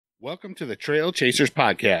Welcome to the Trailchasers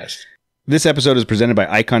podcast. This episode is presented by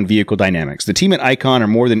Icon Vehicle Dynamics. The team at Icon are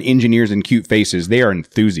more than engineers and cute faces. They are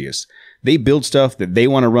enthusiasts. They build stuff that they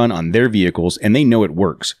want to run on their vehicles, and they know it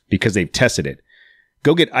works because they've tested it.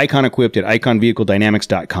 Go get Icon equipped at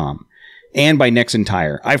iconvehicledynamics.com. And by Nexen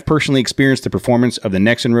Tire. I've personally experienced the performance of the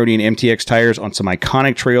Nexen Roadian MTX tires on some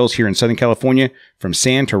iconic trails here in Southern California, from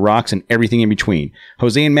sand to rocks and everything in between.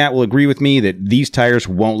 Jose and Matt will agree with me that these tires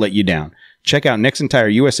won't let you down. Check out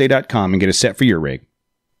nexentireusa.com and get a set for your rig.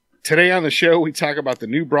 Today on the show, we talk about the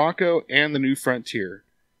new Bronco and the new Frontier.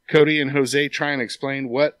 Cody and Jose try and explain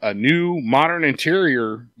what a new modern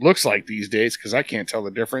interior looks like these days, because I can't tell the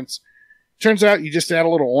difference. Turns out you just add a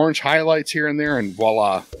little orange highlights here and there, and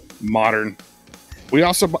voila, modern. We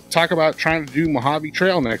also talk about trying to do Mojave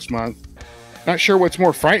Trail next month. Not sure what's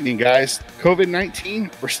more frightening, guys.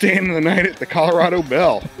 COVID-19 or staying the night at the Colorado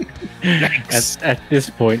Bell. At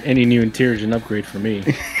this point, any new interior is an upgrade for me.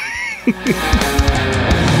 It's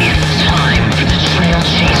time for the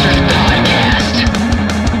Trailchasers podcast.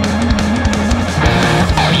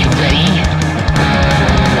 Are you ready?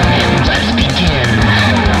 Let's begin.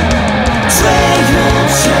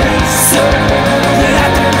 Trailchaser, get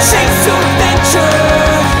out there and chase your adventure.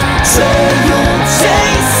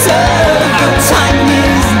 Trailchaser, our time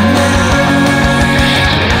is now.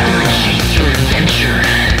 Get out there and chase your adventure.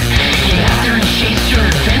 Get out there and chase your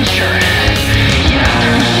adventure. Get out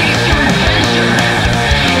there and chase your adventure.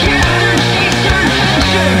 Get out there and chase your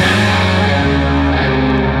adventure.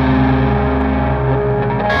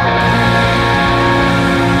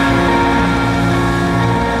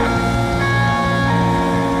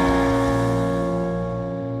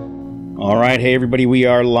 All right. Hey, everybody. We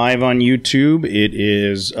are live on YouTube. It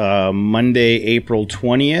is Monday, April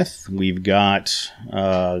 20th. We've got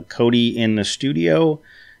Cody in the studio,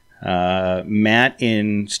 Matt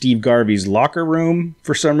in Steve Garvey's locker room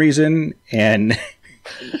for some reason, and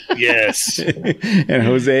Yes. and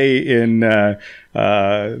Jose in the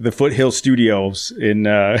Foothill Studios in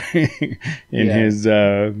his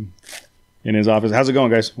office. How's it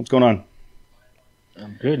going, guys? What's going on?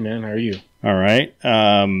 I'm good, man. How are you? All right.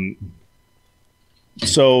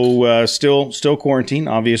 So still quarantine.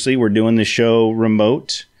 Obviously, we're doing the show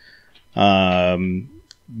remote. Been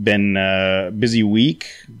busy week.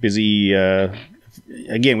 Busy.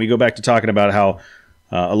 Again, we go back to talking about how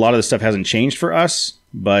a lot of the stuff hasn't changed for us,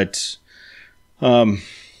 but I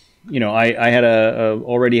had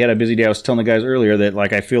already had a busy day. I was telling the guys earlier that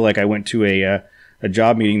I feel like I went to a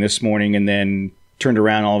job meeting this morning and then turned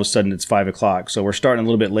around. All of a sudden, it's 5 o'clock. So we're starting a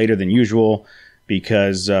little bit later than usual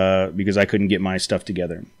because I couldn't get my stuff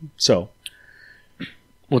together. So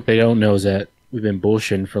What they don't know is that we've been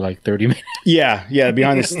bullshitting for like 30 minutes. yeah.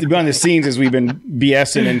 Behind the scenes, as we've been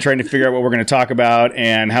BSing and trying to figure out what we're going to talk about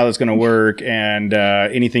and how that's going to work and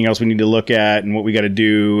anything else we need to look at and what we got to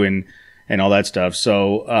do and all that stuff.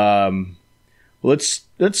 So let's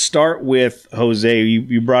start with Jose.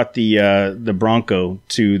 You brought the Bronco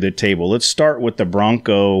to the table. Let's start with the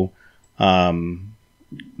Bronco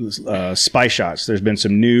spy shots. There's been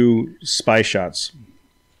some new spy shots.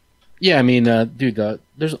 Yeah, I mean, dude,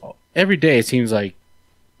 there's every day it seems like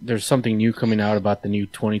there's something new coming out about the new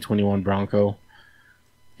 2021 Bronco.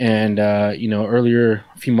 And earlier,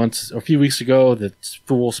 a few weeks ago, the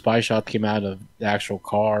full spy shot came out of the actual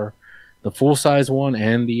car, the full size one,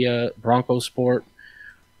 and the Bronco Sport.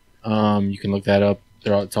 You can look that up.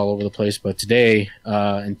 It's all over the place. But today,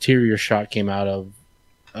 interior shot came out of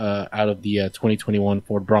the 2021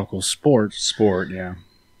 Ford Bronco Sport. Yeah.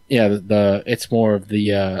 Yeah, it's more of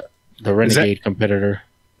the Renegade competitor.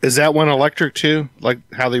 Is that one electric too? Like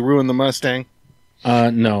how they ruined the Mustang?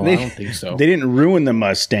 No, I don't think so. They didn't ruin the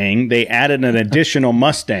Mustang. They added an additional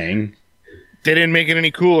Mustang. They didn't make it any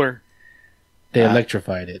cooler. They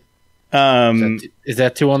electrified it. Is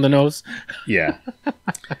that too on the nose? Yeah.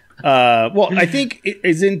 Well, I think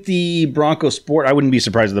isn't the Bronco Sport? I wouldn't be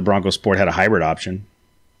surprised if the Bronco Sport had a hybrid option.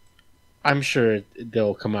 I'm sure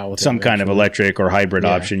they'll come out with some kind of electric or hybrid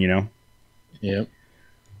option. Yep.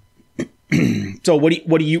 So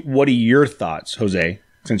what are your thoughts, Jose?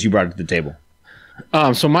 Since you brought it to the table.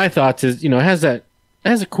 So my thoughts is, it has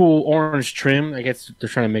a cool orange trim. I guess they're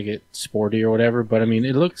trying to make it sporty or whatever, but I mean,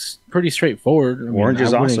 it looks pretty straightforward. Orange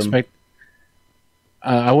is awesome.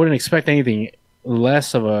 I wouldn't expect anything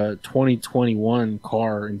less of a 2021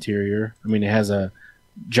 car interior. I mean, it has a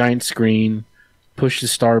giant screen, push the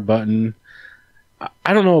start button.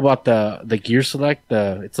 I don't know about the gear select.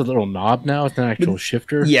 It's a little knob now. It's an actual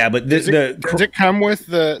shifter. Yeah, but Does it come with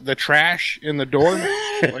the trash in the door?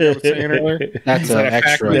 Like I was saying earlier? That's Is that a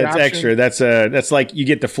extra. factory That's option? extra. That's like you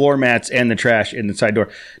get the floor mats and the trash in the side door.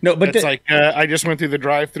 No, but It's like I just went through the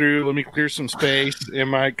drive-through. Let me clear some space in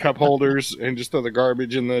my cup holders and just throw the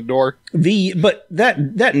garbage in the door.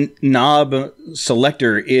 that knob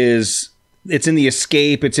selector it's in the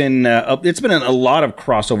Escape. It's in it's been in a lot of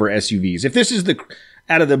crossover SUVs. If this is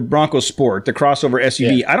out of the Bronco Sport, the crossover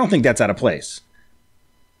SUV, I don't think that's out of place.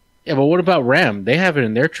 Yeah, but what about Ram? They have it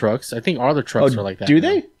in their trucks. I think all the trucks are like that. Do now.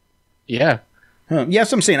 they? Yeah.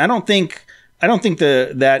 Yes, I'm saying I don't think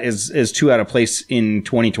that is too out of place in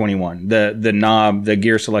 2021. The knob, the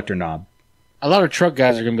gear selector knob. A lot of truck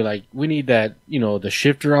guys are gonna be like, we need that, the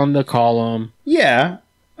shifter on the column. Yeah,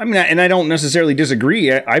 I mean, and I don't necessarily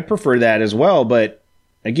disagree. I prefer that as well, but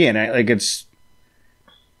again, it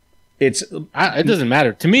doesn't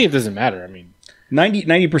matter to me. It doesn't matter. I mean,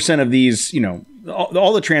 90% of these,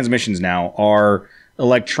 all the transmissions now are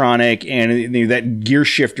electronic, and that gear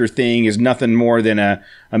shifter thing is nothing more than a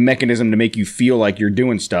mechanism to make you feel like you're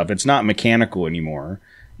doing stuff. It's not mechanical anymore.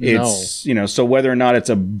 It's so whether or not it's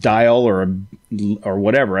a dial or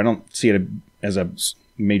whatever, I don't see it as a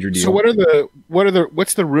major deal. So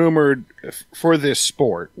what's the rumored for this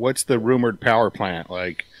Sport? What's the rumored power plant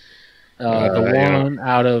like? The one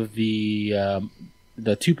out of the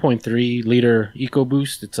 2.3 liter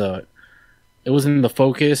EcoBoost. It was in the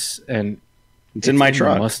Focus, and it's in my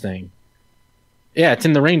truck. Mustang. Yeah, it's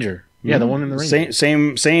in the Ranger. Yeah, the one in the Ranger.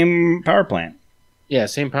 Same power plant. Yeah,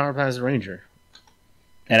 same power plant as the Ranger.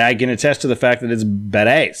 And I can attest to the fact that it's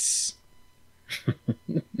badass.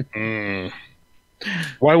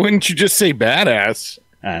 Why wouldn't you just say badass?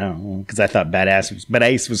 I don't know, because I thought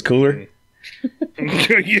badass was cooler.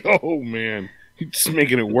 Yo, man. You're just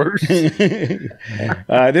making it worse.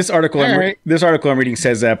 This article I'm reading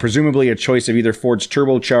says presumably a choice of either Ford's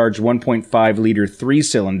turbocharged 1.5 liter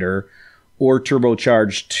 3-cylinder or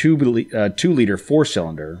turbocharged 2 liter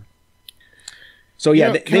 4-cylinder. So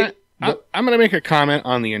yeah, I'm going to make a comment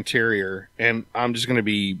on the interior, and I'm just going to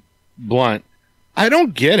be blunt. I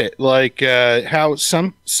don't get it. Like how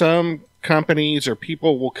some companies or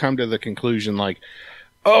people will come to the conclusion like,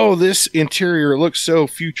 oh, this interior looks so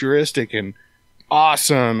futuristic and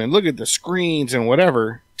awesome, and look at the screens and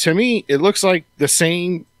whatever. To me, it looks like the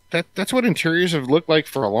same. That's what interiors have looked like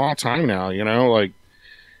for a long time now. Like,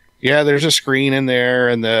 yeah, there's a screen in there,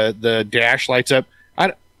 and the dash lights up.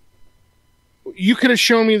 You could have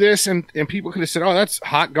shown me this, and people could have said, "Oh, that's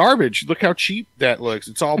hot garbage. Look how cheap that looks.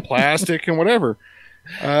 It's all plastic and whatever."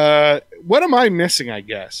 What am I missing? I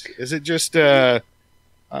guess is it just what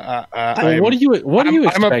do you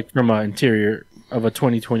expect from an interior of a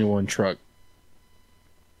 2021 truck?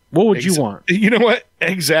 What would you want? You know what?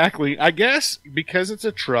 Exactly. I guess because it's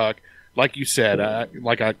a truck, like you said,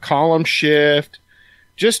 like a column shift.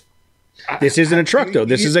 Just this isn't a truck though.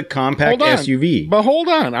 This is a compact SUV. But hold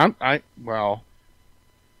on,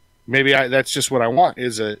 maybe that's just what I want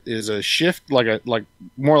is a shift like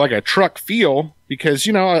more like a truck feel, because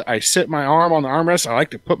I sit my arm on the armrest. I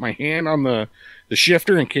like to put my hand on the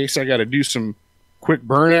shifter in case I got to do some quick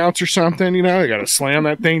burnouts or something. I got to slam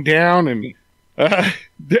that thing down and.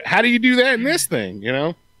 How do you do that in this thing?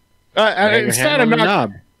 It's not a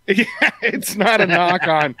knock. Yeah, it's not a knock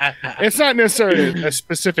on. It's not necessarily a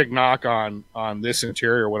specific knock on this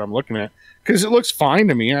interior. What I'm looking at, because it looks fine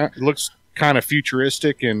to me. It looks kind of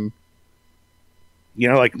futuristic and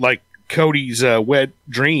like Cody's wet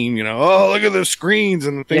dream. Oh, look at the screens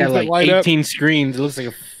and the things that light 18 up. screens. It looks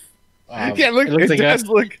like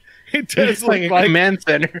it does look like a command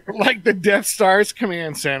center, like the Death Star's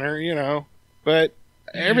command center. But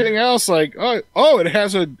everything else, like it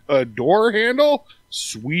has a door handle.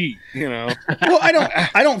 Sweet, Well,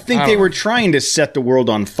 I don't think they were trying to set the world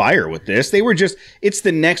on fire with this. They were it's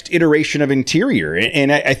the next iteration of interior,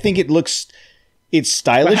 and I think it's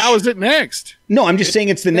stylish. But how is it next? No, I'm just saying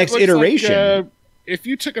it's the next iteration. Like, if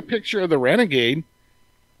you took a picture of the Renegade,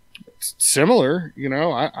 it's similar.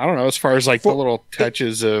 I don't know as far as like the little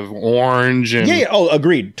touches of orange and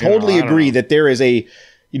agreed. Totally agree that there is a.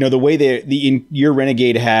 The way your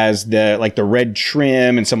Renegade has the red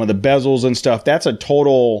trim and some of the bezels and stuff, that's a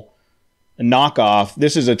total knockoff.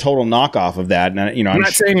 This is a total knockoff of that. And, I'm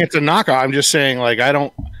not saying it's a knockoff. I'm just saying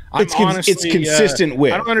it's consistent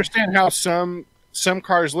with. I don't understand how some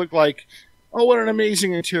cars look like, oh, what an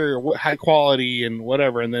amazing interior, what high quality and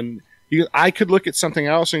whatever. And then I could look at something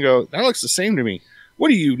else and go, that looks the same to me.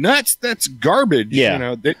 What are you, nuts? That's garbage.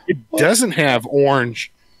 Yeah. It doesn't have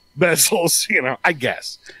orange bezels, I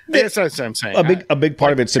guess. That's what I'm saying. A big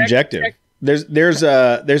part of it's subjective.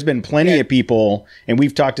 there's been plenty of people, and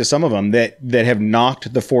we've talked to some of them that have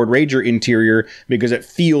knocked the Ford Ranger interior because it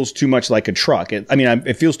feels too much like a truck.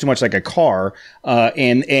 It feels too much like a car,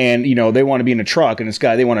 and they want to be in a truck, and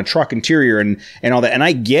they want a truck interior and all that. And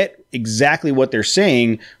I get exactly what they're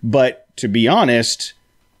saying, but to be honest,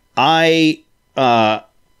 I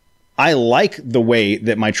like the way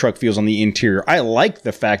that my truck feels on the interior. I like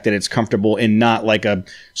the fact that it's comfortable and not like a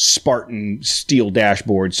Spartan steel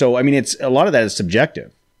dashboard. So, it's a lot of that is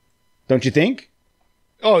subjective. Don't you think?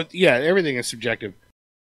 Oh, yeah. Everything is subjective.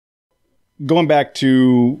 Going back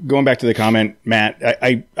to the comment, Matt,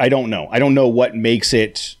 I don't know. I don't know what makes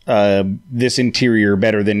it this interior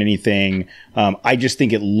better than anything. I just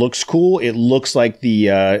think it looks cool. It looks like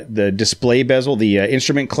the display bezel, the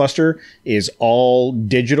instrument cluster is all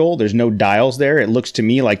digital. There's no dials there. It looks to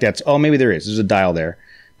me like maybe there is. There's a dial there,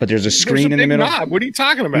 but there's a screen in the middle. Knob. What are you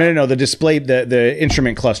talking about? No. The display, the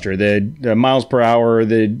instrument cluster, the miles per hour,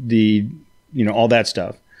 the all that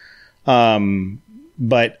stuff.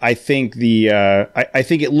 But I think I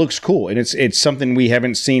think it looks cool, and it's something we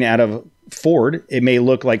haven't seen out of Ford. It may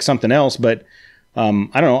look like something else, but I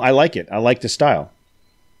don't know. I like it. I like the style.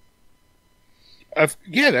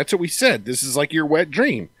 Yeah, that's what we said. This is like your wet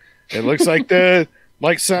dream. It looks like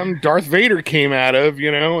like some Darth Vader came out of,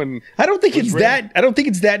 and I don't think it's that. I don't think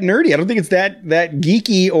it's that nerdy. I don't think it's that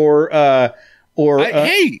geeky or.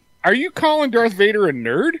 Hey, are you calling Darth Vader a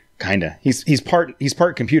nerd? Kinda. He's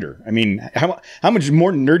part computer. How much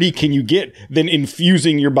more nerdy can you get than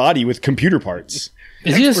infusing your body with computer parts?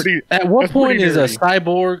 At what point is a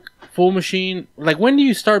cyborg full machine? Like, when do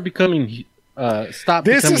you start becoming This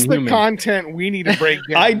becoming is the human? content we need to break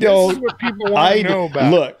down. I don't. This is what people want to know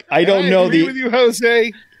about. Look, I don't know agree with you,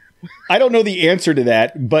 Jose. I don't know the answer to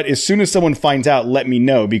that, but as soon as someone finds out, let me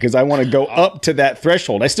know, because I want to go up to that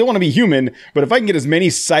threshold. I still want to be human, but if I can get as many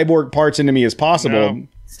cyborg parts into me as possible. No.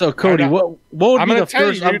 So, Cody, what would be the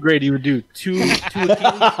first upgrade you would do? Two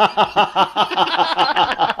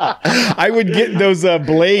I would get those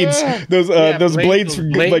blades, those blades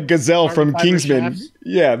like Gazelle from Kingsman.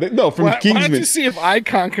 Yeah, from Kingsman. Why don't you see if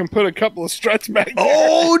Icon can put a couple of struts back there?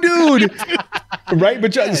 Oh, dude! Right,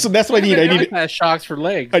 but so that's what I need. I need shocks for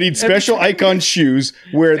legs. I need special Icon shoes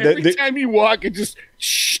where every time you walk, it just.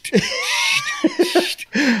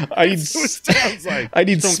 I need. That's what it sounds like. I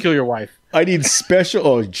need. Don't kill your wife. I need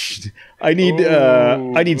special. I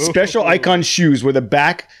need special Icon shoes where the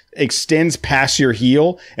back extends past your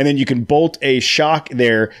heel, and then you can bolt a shock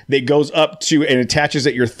there that goes up to and attaches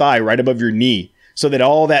at your thigh right above your knee, so that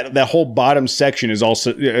all that whole bottom section is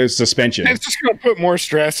also suspension. It's just going to put more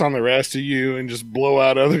stress on the rest of you and just blow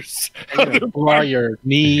out others. Blow out your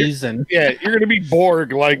knees and you're going to be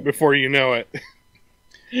Borg like before you know it.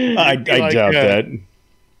 I doubt that.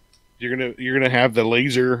 You're gonna have the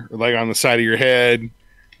laser like on the side of your head,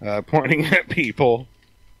 pointing at people,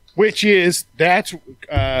 that's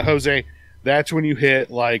Jose. That's when you hit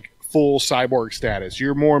like full cyborg status.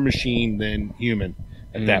 You're more machine than human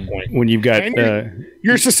at that point. When you've got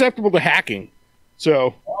you're susceptible to hacking.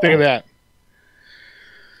 So think of that.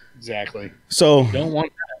 Exactly. So don't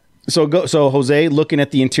want that. So Jose, looking at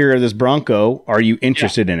the interior of this Bronco, are you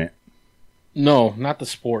interested in it? No, not the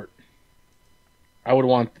Sport. I would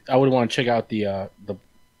want to check out the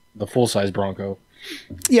full size Bronco.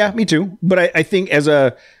 Yeah, me too. But I think as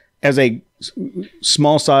a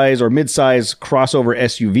small size or mid size crossover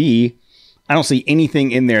SUV, I don't see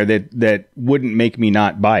anything in there that wouldn't make me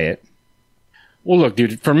not buy it. Well, look,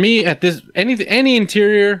 dude. For me, at this any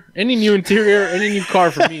interior, any new car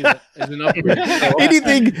for me is an upgrade. So,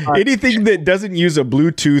 anything that doesn't use a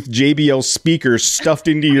Bluetooth JBL speaker stuffed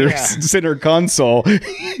into your center console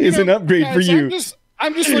is an upgrade for you.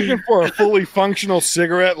 I'm just looking for a fully functional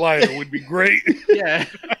cigarette lighter. Would be great. Yeah.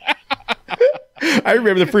 I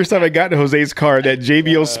remember the first time I got to Jose's car, that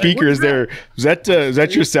JBL speaker is there. Is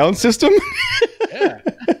that your sound system? Yeah.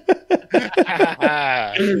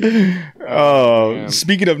 Oh,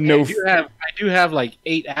 speaking of I do have like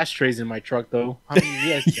 8 ashtrays in my truck, though. How many do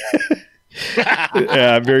you guys have?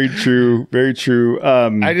 Yeah, very true. Very true.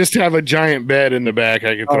 I just have a giant bed in the back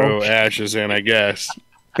I could throw ashes in, I guess.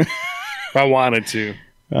 If I wanted to.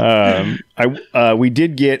 We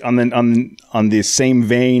did get on the same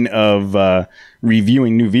vein of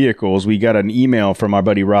reviewing new vehicles. We got an email from our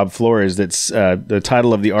buddy Rob Flores. That's the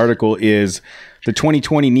title of the article is "The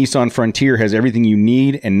 2020 Nissan Frontier has everything you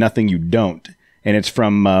need and nothing you don't," and it's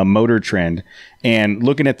from Motor Trend. And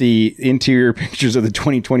looking at the interior pictures of the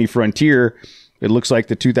 2020 Frontier, it looks like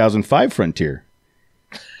the 2005 Frontier.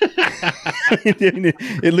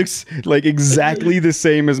 It looks like exactly the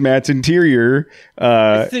same as Matt's interior.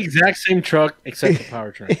 It's the exact same truck except the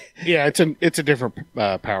powertrain. Yeah, it's a different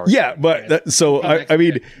power. Yeah, but I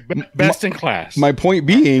mean, best in class. my point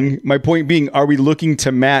being, are we looking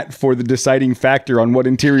to Matt for the deciding factor on what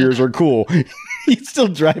interiors are cool? He's still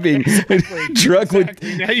driving a truck with.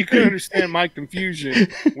 Now you can understand my confusion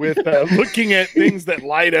with looking at things that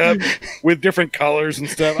light up with different colors and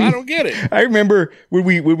stuff. I don't get it. I remember when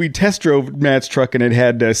we test drove Matt's truck and it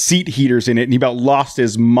had seat heaters in it, and he about lost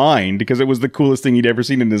his mind because it was the coolest thing he'd ever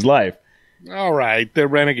seen in his life. All right, the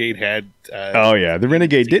Renegade had. Oh yeah, the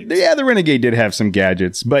Renegade did. Yeah, the Renegade did have some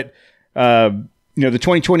gadgets, but the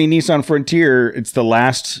 2020 Nissan Frontier, it's the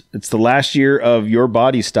last year of your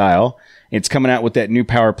body style. It's coming out with that new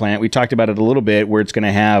power plant. We talked about it a little bit, where it's going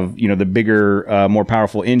to have the bigger, more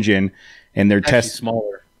powerful engine, and their test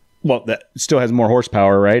smaller. Well, that still has more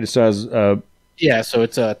horsepower, right? It still has. Yeah, so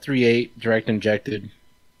it's a 3.8 direct injected.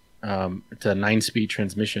 It's a 9-speed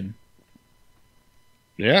transmission.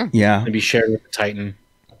 Yeah. Yeah. To be shared with the Titan,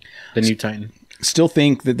 the new Titan. Still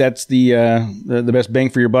think that's the best bang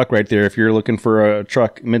for your buck right there. If you're looking for a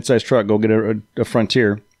truck, mid-sized truck, go get a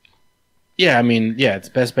Frontier. Yeah, I mean, it's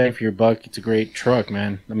best bang for your buck. It's a great truck,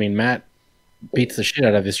 man. I mean, Matt beats the shit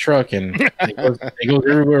out of his truck, and it goes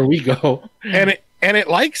everywhere we go. And it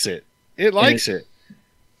likes it. It likes it.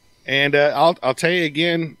 And I'll tell you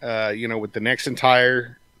again, with the nexen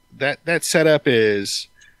tire, that setup it's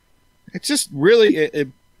just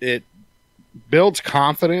really it builds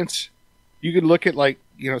confidence. You could look at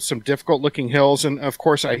some difficult looking hills, and of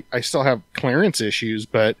course I still have clearance issues,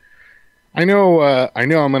 but I know I'm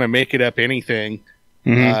going to make it up anything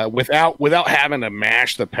without having to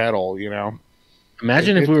mash the pedal.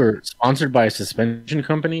 Imagine if we were sponsored by a suspension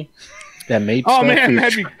company that made. Oh man,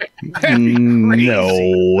 that'd be crazy.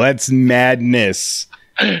 No, that's madness.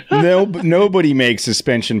 Nobody makes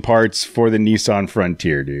suspension parts for the Nissan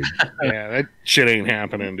Frontier, dude. Yeah, that shit ain't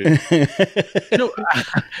happening, dude.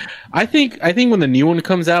 I think when the new one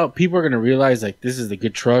comes out, people are going to realize this is the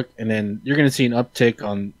good truck, and then you're going to see an uptick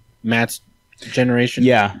on Matt's generation.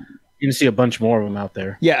 Yeah. You're going to see a bunch more of them out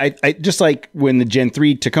there. Yeah, I just like when the Gen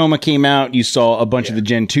 3 Tacoma came out, you saw a bunch of the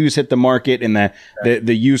Gen 2s hit the market, and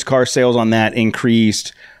the used car sales on that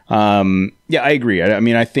increased. Yeah, I agree. I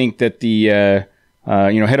mean, I think that the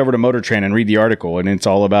head over to Motor Trend and read the article, and it's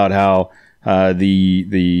all about how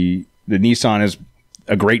the Nissan is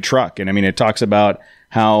a great truck, and I mean, it talks about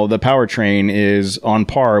how the powertrain is on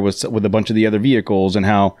par with a bunch of the other vehicles, and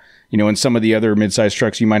how in some of the other mid-sized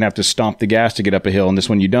trucks you might have to stomp the gas to get up a hill, and this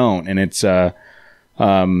one you don't. And it's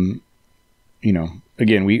again,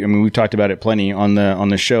 we've talked about it plenty on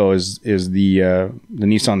the show. Is the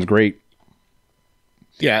Nissan's great.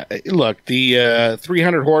 Yeah, look, the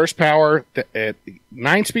 300 horsepower at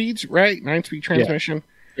 9 speeds, right? 9-speed transmission.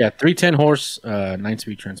 Yeah, 310 horse,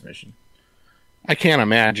 9-speed transmission. I can't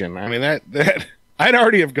imagine. I mean, that I'd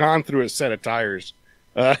already have gone through a set of tires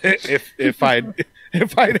if I'd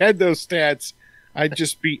had those stats. I'd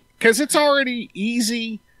just be, because it's already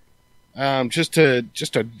easy just to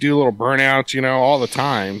do little burnouts, all the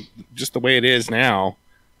time, just the way it is now.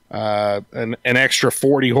 An extra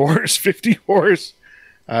 40 horse, 50 horse.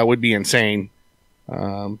 Would be insane.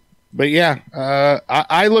 But yeah,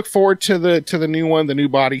 I look forward to the new one, the new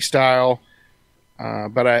body style.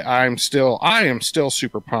 But I am still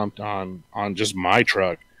super pumped on just my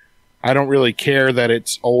truck. I don't really care that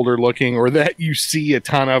it's older looking or that you see a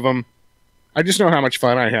ton of them. I just know how much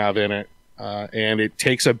fun I have in it. And it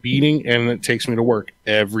takes a beating, and it takes me to work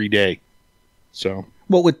every day. So.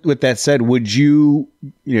 Well, with that said, would you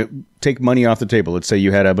take money off the table? Let's say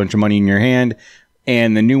you had a bunch of money in your hand,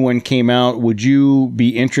 and the new one came out. Would you be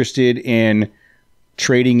interested in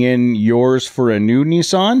trading in yours for a new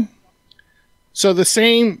Nissan? So the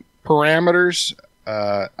same parameters.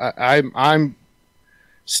 I'm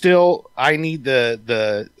still. I need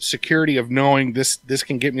the security of knowing this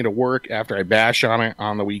can get me to work after I bash on it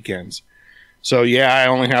on the weekends. So yeah, I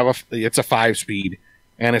only have it's a 5-speed,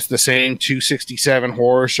 and it's the same 267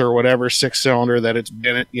 horse or whatever 6-cylinder that it's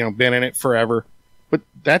been in it forever. But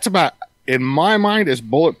that's about, in my mind, as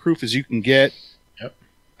bulletproof as you can get. Yep.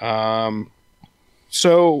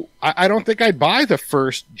 So I don't think I'd buy the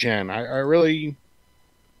first gen. I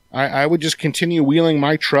would just continue wheeling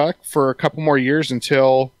my truck for a couple more years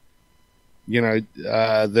until, even though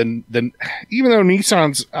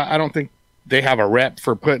Nissans, I don't think they have a rep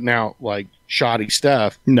for putting out like shoddy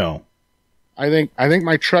stuff. No. I think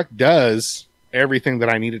my truck does everything that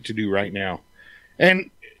I need it to do right now.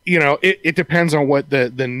 And it depends on what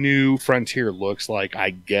the new Frontier looks like,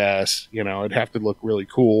 I guess. It'd have to look really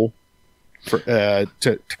cool. for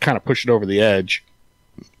to kind of push it over the edge.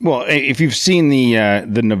 Well, if you've seen the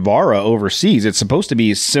Navara overseas, it's supposed to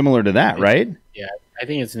be similar to that, right? Yeah, I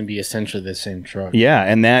think it's going to be essentially the same truck. Yeah,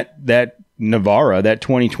 and that Navara, that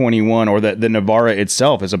 2021, or the Navara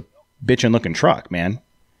itself is a bitchin' looking truck, man.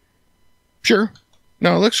 Sure.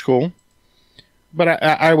 No, it looks cool. But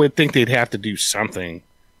I would think they'd have to do something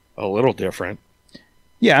a little different.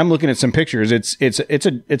 Yeah, I'm looking at some pictures. It's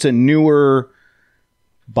a newer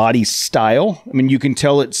body style. I mean, you can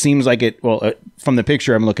tell it seems like it. Well, from the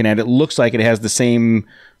picture I'm looking at, it looks like it has the same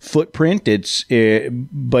footprint.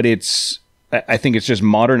 But it's. I think it's just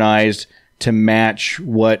modernized to match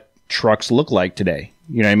what trucks look like today.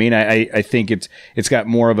 You know what I mean? I think it's got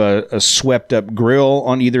more of a swept up grill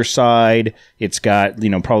on either side. It's got,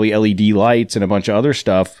 probably LED lights and a bunch of other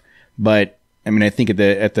stuff. But I mean, I think at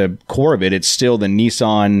the core of it, it's still the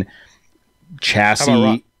Nissan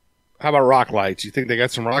chassis. How about rock lights? You think they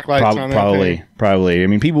got some rock lights on that? Probably. I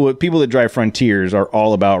mean, people that drive Frontiers are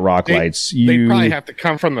all about rock lights. They probably have to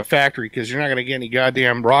come from the factory because you're not going to get any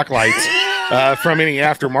goddamn rock lights from any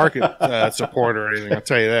aftermarket support or anything. I'll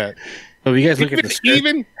tell you that. So you guys look at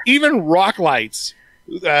the even rock lights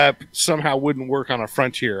somehow wouldn't work on a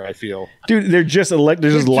Frontier. I feel, dude, they're just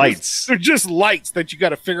lights. They're just lights that you got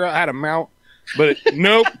to figure out how to mount. But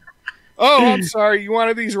nope. Oh, I'm sorry. You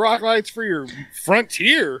wanted these rock lights for your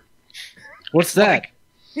Frontier. What's that?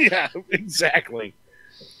 Yeah, exactly.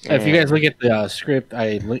 If you guys look at the script,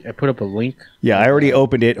 I put up a link. Yeah, I already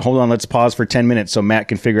opened it. Hold on, let's pause for 10 minutes so Matt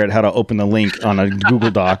can figure out how to open the link on a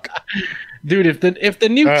Google Doc. Dude, if the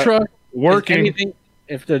new truck working,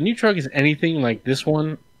 if the new truck is anything like this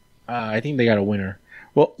one, I think they got a winner.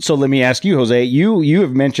 Well, so let me ask you, Jose. You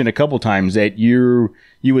have mentioned a couple times that you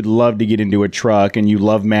would love to get into a truck and you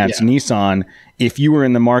love Matt's Nissan. If you were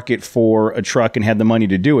in the market for a truck and had the money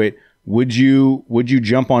to do it, would you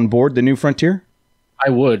jump on board the new Frontier? I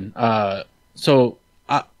would. So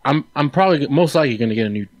I'm probably most likely going to get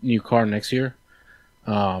a new car next year.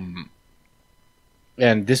 And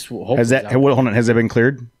this will hopefully hold on, has that been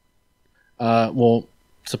cleared? Well,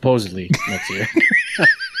 supposedly next year.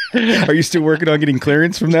 Are you still working on getting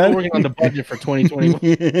clearance from that? Still working on the budget for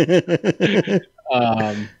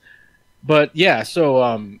 2021. But yeah, so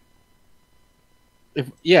I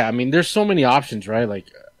mean, there's so many options, right? Like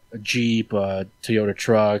a Jeep, a Toyota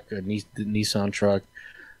truck, a Nissan truck.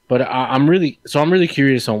 But I'm really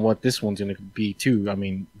curious on what this one's going to be too. I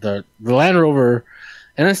mean, the Land Rover,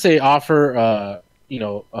 unless they offer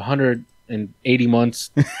 180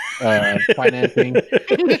 months financing,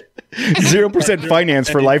 0% finance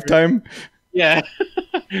for lifetime. Yeah,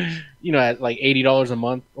 at like $80 a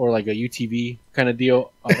month or like a UTV kind of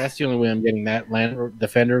deal. That's the only way I'm getting that Land Rover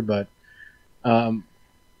Defender. But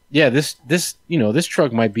this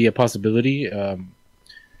truck might be a possibility.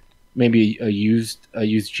 Maybe a used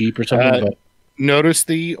Jeep or something. But notice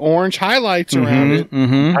the orange highlights around it.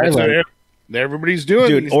 Highlight. Everybody's doing,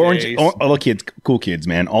 dude. These Orange. days. All the kids, cool kids,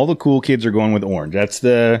 man. All the cool kids are going with orange. That's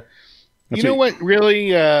what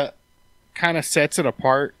really kind of sets it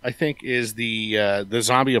apart, I think, is the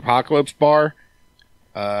Zombie Apocalypse bar.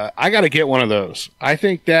 I got to get one of those. I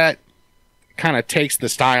think that kind of takes the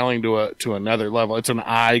styling to another level. It's an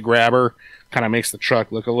eye grabber. Kind of makes the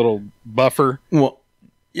truck look a little buffer. Well,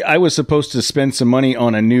 I was supposed to spend some money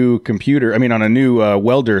on a new computer. I mean, on a new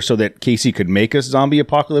welder, so that Casey could make us Zombie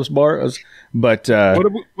Apocalypse bars. But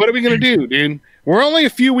what are we gonna do, dude? We're only a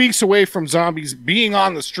few weeks away from zombies being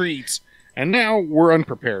on the streets, and now we're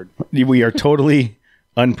unprepared. We are totally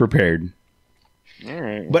unprepared. All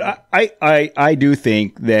right, but I do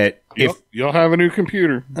think that you'll have a new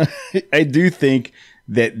computer, I do think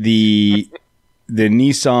that the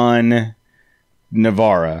Nissan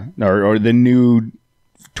Navara or the new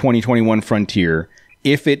 2021 Frontier,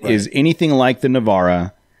 if it is anything like the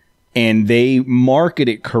Navara and they market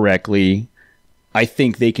it correctly, I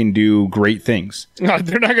think they can do great things. No,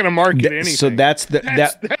 they're not going to market anything. So that's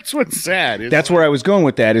what's sad. That's where I was going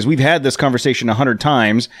with that. Is we've had this conversation 100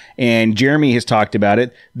 times, and Jeremy has talked about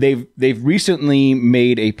it. They've recently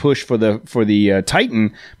made a push for the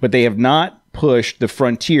Titan, but they have not pushed the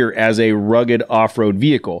Frontier as a rugged off-road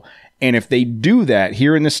vehicle. And if they do that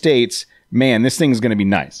here in the States, man, this thing is going to be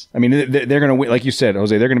nice. I mean, they're going to win, like you said,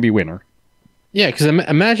 Jose. They're going to be winner. Yeah, because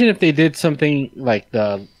imagine if they did something like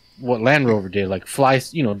what Land Rover did, like fly,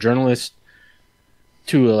 journalists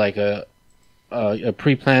to like a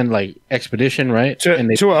pre-planned like expedition, right?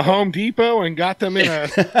 To a Home Depot and got them in one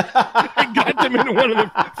of the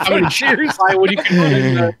Frontiers. What you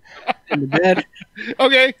can in the bed.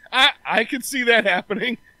 Okay, I could see that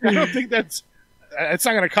happening. I don't think it's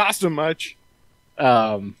not going to cost them much.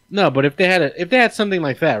 No, but if they had something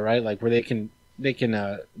like that, right, like where they can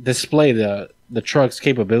display the truck's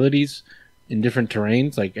capabilities in different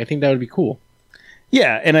terrains, like I think that would be cool.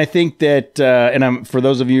 Yeah, and I think that, for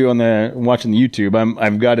those of you watching the YouTube,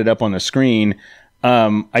 I've got it up on the screen.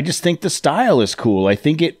 I just think the style is cool. I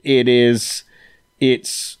think it's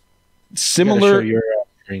similar. Show your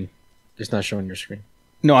screen. It's not showing your screen.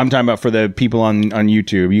 No, I'm talking about for the people on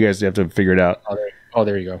YouTube. You guys have to figure it out.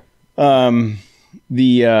 There you go.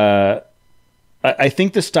 I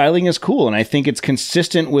think the styling is cool, and I think it's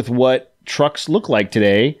consistent with what trucks look like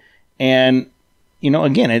today. And,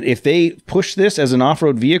 again, if they push this as an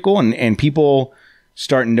off-road vehicle and people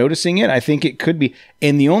start noticing it, I think it could be.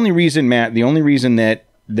 And the only reason, Matt,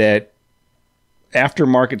 that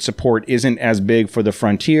aftermarket support isn't as big for the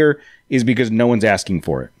Frontier is because no one's asking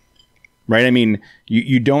for it, right? I mean,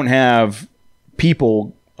 you don't have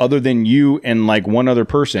people other than you and like one other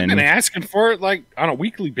person. I've been asking for it like on a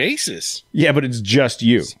weekly basis. Yeah, but it's just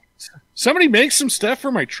you. Somebody make some stuff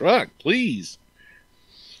for my truck, please.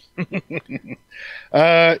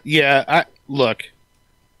 Look.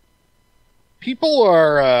 People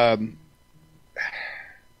are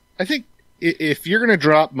I think if you're going to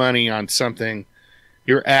drop money on something,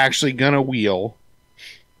 you're actually going to wheel.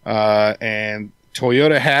 And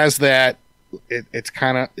Toyota has that. It's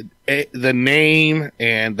kind of the name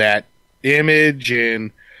and that image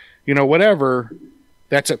and, whatever.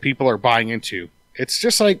 That's what people are buying into. It's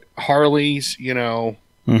just like Harleys,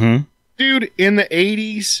 Mm-hmm. Dude, in the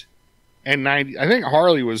 80s and 90s, I think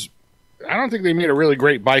Harley I don't think they made a really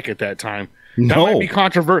great bike at that time. That No. might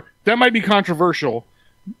be controversial,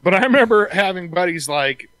 but I remember having buddies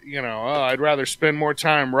like, I'd rather spend more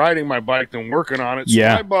time riding my bike than working on it. So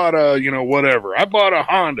Yeah. I bought a, whatever. I bought a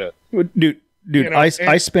Honda. Dude, I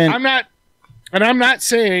spent. I'm not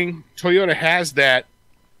saying Toyota has that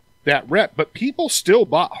rep, but people still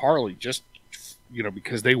bought Harley just,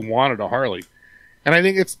 because they wanted a Harley. And I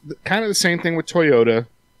think it's kind of the same thing with Toyota.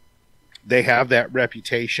 They have that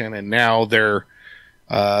reputation, and now they're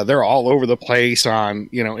all over the place on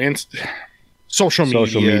social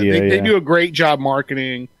media. They do a great job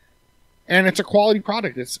marketing, and it's a quality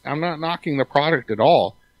product. I'm not knocking the product at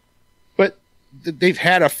all, but they've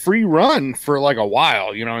had a free run for like a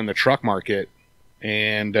while, in the truck market,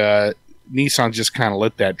 and Nissan just kind of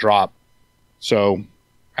let that drop. So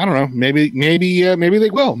I don't know. Maybe they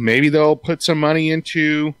will. Maybe they'll put some money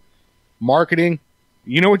into marketing.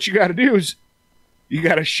 You know what you got to do is you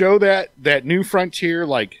got to show that new Frontier,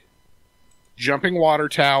 like jumping water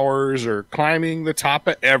towers or climbing the top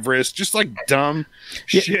of Everest, just like dumb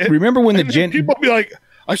shit. Remember when people be like,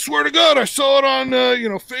 I swear to God, I saw it on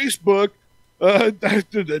Facebook.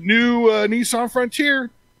 The new Nissan Frontier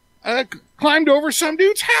climbed over some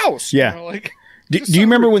dude's house. Yeah. Do you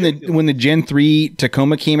remember when the Gen 3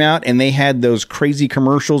 Tacoma came out and they had those crazy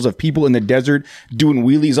commercials of people in the desert doing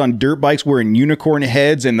wheelies on dirt bikes wearing unicorn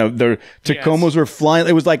heads and the Tacomas were flying?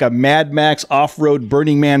 It was like a Mad Max off-road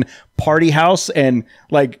Burning Man party house. And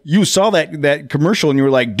like you saw that commercial and you were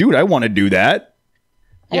like, dude, I want to do that.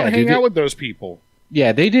 I want to hang out with those people.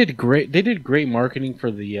 Yeah, they did great. They did great marketing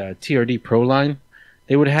for the TRD Pro line.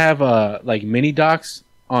 They would have like mini docs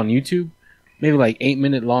on YouTube, maybe like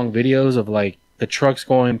 8-minute long videos of like the trucks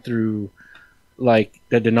going through like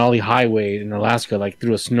the Denali Highway in Alaska, like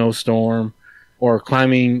through a snowstorm, or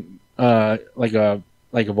climbing like a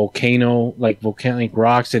volcano, like volcanic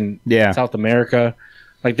rocks in South America.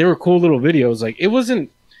 Like they were cool little videos. Like it wasn't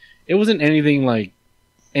anything like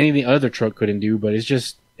anything other truck couldn't do, but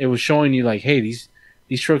it was showing you like, hey, these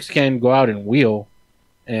trucks can go out and wheel,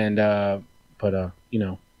 and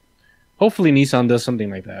hopefully Nissan does something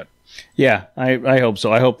like that. Yeah, I hope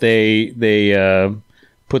so. I hope they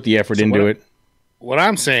put the effort into it. What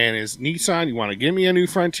I'm saying is, Nissan, you want to give me a new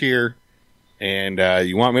Frontier, and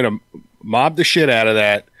you want me to mob the shit out of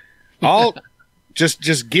that. I'll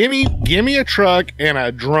just give me a truck and a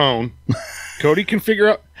drone. Cody can figure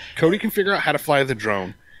out how to fly the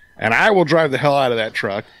drone, and I will drive the hell out of that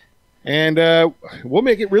truck, and we'll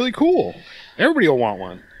make it really cool. Everybody will want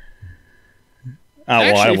one.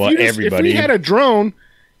 I want everybody. If we had a drone.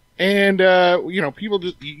 And, people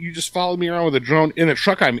just follow me around with a drone in the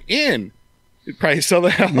truck I'm in. You'd probably sell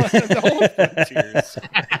the hell out of the whole Frontiers.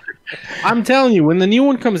 I'm telling you, when the new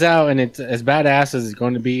one comes out and it's as badass as it's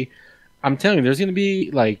going to be, I'm telling you, there's going to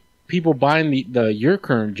be, like, people buying your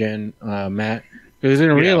current gen, Matt, because they're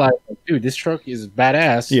going to realize, like, dude, this truck is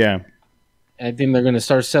badass. Yeah. And I think they're going to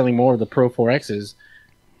start selling more of the Pro 4Xs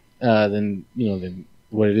than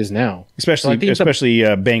what it is now, especially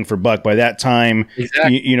bang for buck. By that time,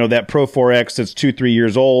 exactly. that Pro 4X that's 2-3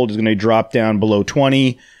 years old is going to drop down below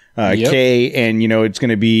 20. Yep. K, and it's going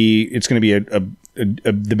to be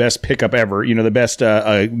the best pickup ever. The best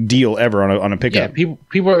deal ever on a pickup. Yeah,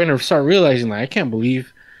 people are gonna start realizing, like, I can't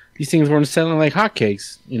believe these things weren't selling like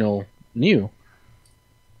hotcakes. New.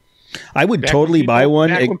 I would totally buy one.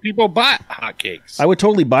 Back when people bought hotcakes. I would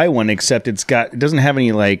totally buy one, except it doesn't have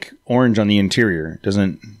any like orange on the interior.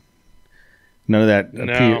 None of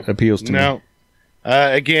that appeals to me. No.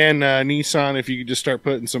 Again, Nissan, if you could just start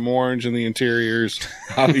putting some orange in the interiors,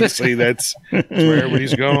 obviously that's where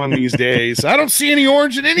everybody's going these days. I don't see any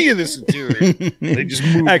orange in any of this interior. They just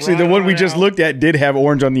move Actually, the one we just looked at did have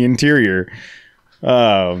orange on the interior.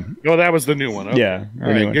 Oh, that was the new one. Okay. Yeah.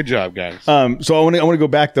 All right. Good job, guys. So I want to go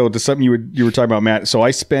back though to something you were talking about, Matt. So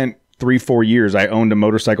I spent 3-4 years. I owned a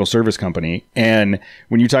motorcycle service company, and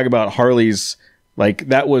when you talk about Harleys, like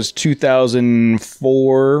that was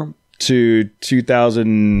 2004 to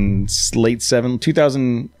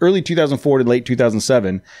early 2004 to late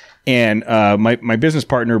 2007, and my business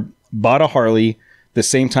partner bought a Harley the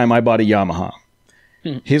same time I bought a Yamaha.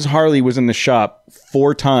 His Harley was in the shop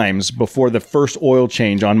 4 times before the first oil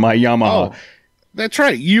change on my Yamaha. Oh, that's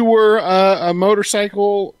right. You were a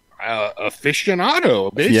motorcycle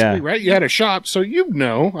aficionado, basically, right? You had a shop, so I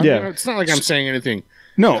mean, it's not like I'm saying anything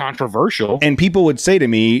controversial. And people would say to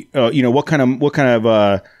me, what kind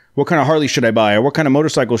of Harley should I buy, or what kind of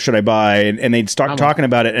motorcycle should I buy? And they'd start talking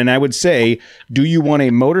about it, and I would say, do you want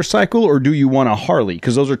a motorcycle or do you want a Harley?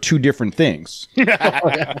 Because those are 2 different things.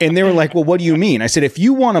 And they were like, well, what do you mean? I said, if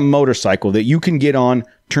you want a motorcycle that you can get on,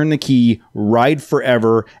 turn the key, ride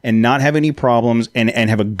forever, and not have any problems, and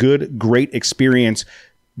have a great experience,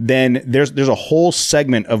 then there's a whole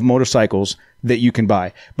segment of motorcycles that you can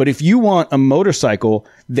buy. But if you want a motorcycle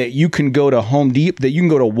that you can go to Home Depot, that you can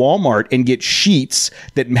go to Walmart and get sheets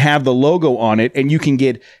that have the logo on it, and you can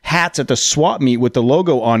get hats at the swap meet with the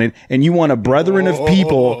logo on it, and you want a brethren of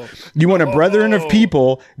people,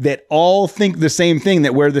 that all think the same thing,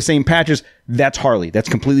 that wear the same patches, that's Harley. That's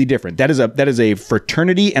completely different. That is a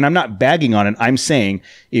fraternity, and I'm not bagging on it. I'm saying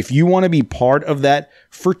if you want to be part of that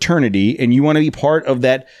fraternity and you want to be part of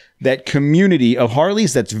that community of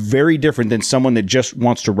Harleys, that's very different than someone that just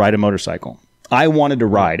wants to ride a motorcycle. I wanted to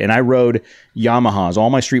ride, and I rode Yamahas. All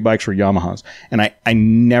my street bikes were Yamahas, and I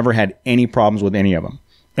never had any problems with any of them.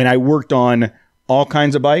 And I worked on all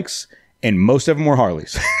kinds of bikes, and most of them were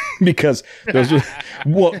Harleys because those were,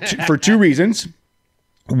 for 2 reasons.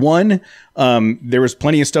 1, there was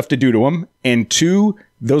plenty of stuff to do to them, and 2,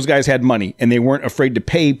 those guys had money, and they weren't afraid to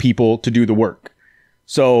pay people to do the work.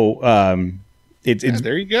 So,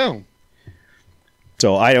 there you go.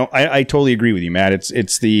 So I totally agree with you, Matt.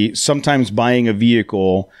 It's sometimes buying a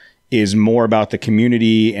vehicle is more about the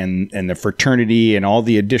community and the fraternity and all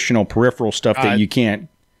the additional peripheral stuff that you can't.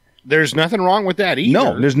 There's nothing wrong with that either.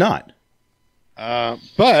 No, there's not.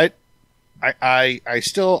 But I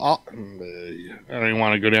still I don't even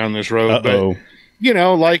want to go down this road. Uh-oh.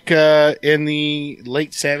 But like in the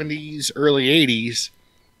late 70s, early 80s.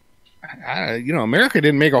 America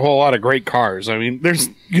didn't make a whole lot of great cars. I mean,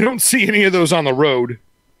 you don't see any of those on the road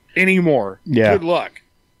anymore. Yeah. Good luck.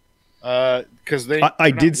 Because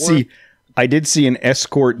I did see an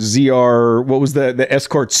Escort ZR. What was the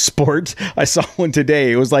Escort Sport? I saw one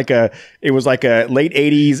today. It was like a late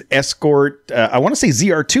 80s Escort. I want to say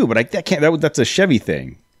ZR2, but that's a Chevy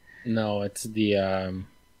thing. No, it's the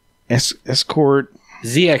Escort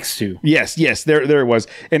ZX2. Yes, there it was,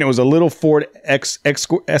 and it was a little Ford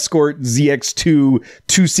Escort ZX2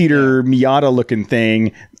 2-seater Miata looking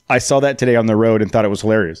thing. I saw that today on the road and thought it was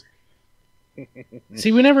hilarious.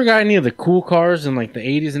 See, we never got any of the cool cars in like the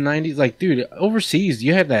 80s and 90s. Like, dude, overseas,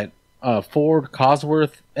 you had that Ford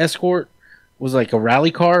Cosworth Escort. Was like a rally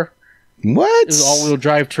car. What? It was all-wheel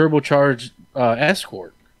drive, turbocharged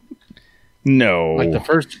Escort. No, like the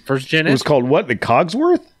first gen. It was called what? The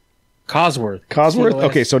Cogsworth. Cosworth. Cosworth?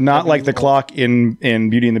 Okay, so not like the clock in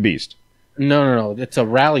Beauty and the Beast. No. It's a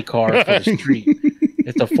rally car for the street.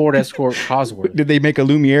 It's a Ford Escort Cosworth. Did they make a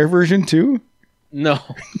Lumiere version too? No.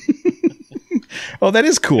 Oh, that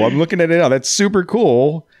is cool. I'm looking at it now. That's super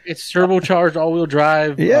cool. It's turbocharged all-wheel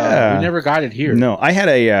drive. Yeah. We never got it here. No, I had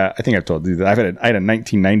I think I've told you that. I had a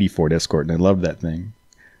 1990 Ford Escort, and I loved that thing.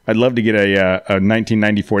 I'd love to get a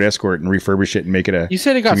 1990 Ford Escort and refurbish it and make it a... You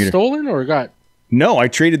said it got stolen or it got... No, I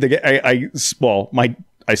traded I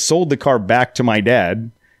sold the car back to my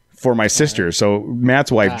dad for my sister. So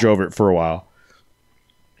Matt's wife drove it for a while.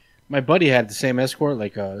 My buddy had the same Escort,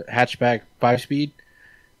 like a hatchback 5-speed.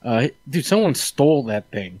 Dude, someone stole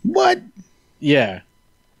that thing. What? Yeah.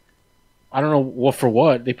 I don't know what for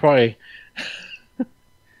what. They probably...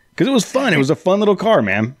 Because it was fun. It was a fun little car,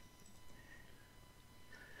 man.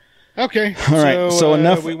 Okay. All right, so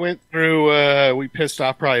enough- We went through. We pissed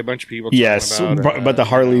off probably a bunch of people. Yes, about the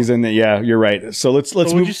Harleys and the, yeah, you're right. So let's So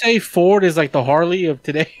move. would you say Ford is like the Harley of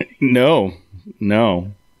today? No.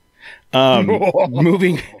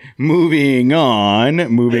 Moving on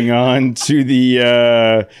to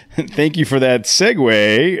the. Thank you for that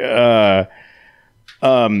segue.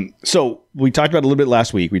 So we talked about it a little bit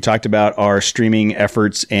last week. We talked about our streaming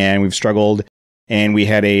efforts, and we've struggled. And we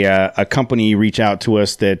had a company reach out to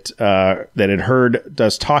us that had heard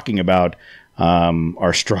us talking about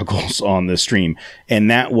our struggles on the stream,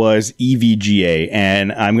 and that was EVGA.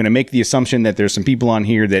 And I'm going to make the assumption that there's some people on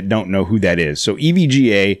here that don't know who that is. So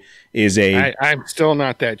EVGA is I'm still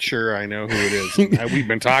not that sure I know who it is. We've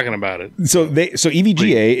been talking about it. So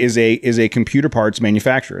EVGA is a computer parts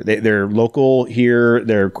manufacturer. They're local here.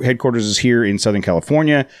 Their headquarters is here in Southern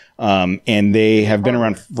California, and they have been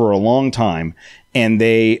around for a long time. And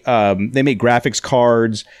they make graphics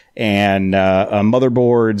cards and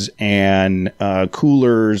motherboards and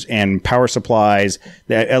coolers and power supplies.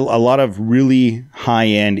 A lot of really high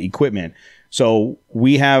end equipment. So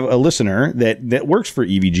we have a listener that works for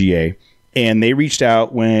EVGA, and they reached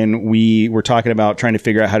out when we were talking about trying to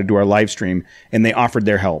figure out how to do our live stream, and they offered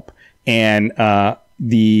their help. And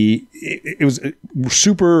it was a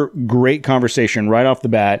super great conversation right off the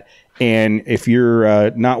bat. And if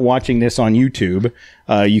you're not watching this on YouTube,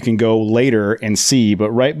 you can go later and see.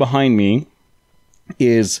 But right behind me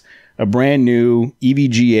is a brand new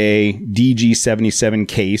EVGA DG77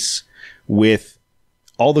 case with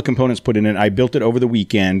all the components put in it. I built it over the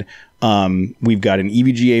weekend. We've got an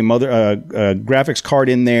EVGA graphics card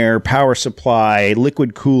in there, power supply,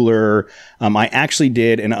 liquid cooler. I actually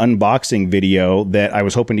did an unboxing video that I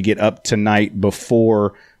was hoping to get up tonight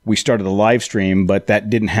before we started the live stream, but that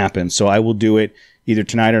didn't happen. So I will do it either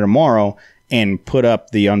tonight or tomorrow and put up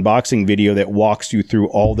the unboxing video that walks you through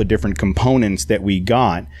all the different components that we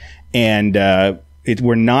got. And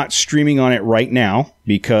we're not streaming on it right now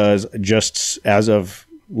because just as of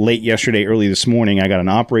late yesterday, early this morning, I got an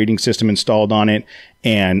operating system installed on it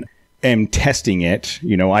and am testing it.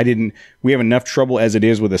 We have enough trouble as it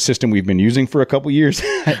is with a system we've been using for a couple years.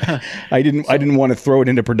 I didn't want to throw it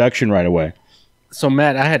into production right away. So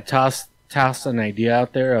Matt, I had tossed an idea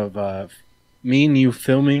out there of me and you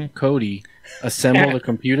filming Cody assemble the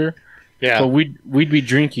compuper. Yeah. So we'd be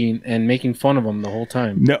drinking and making fun of him the whole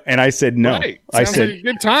time. No, and I said no. Right. I Sounds said like a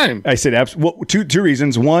good time. I said well, two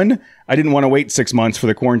reasons. One, I didn't want to wait 6 months for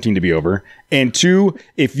the quarantine to be over. And two,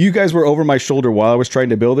 if you guys were over my shoulder while I was trying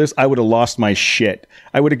to build this, I would have lost my shit.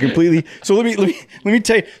 I would have completely. So let me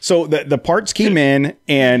tell you. So the parts came in,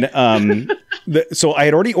 and so I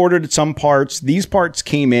had already ordered some parts. These parts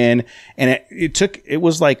came in, and it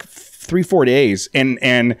was like 3-4 days,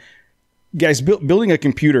 and guys, building a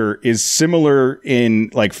computer is similar in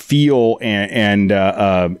like feel and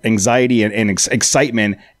anxiety and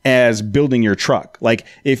excitement as building your truck. Like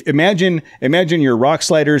imagine your rock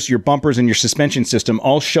sliders, your bumpers, and your suspension system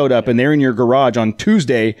all showed up and they're in your garage on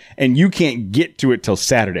Tuesday and you can't get to it till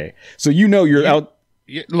Saturday. So you're out.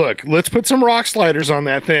 Look, let's put some rock sliders on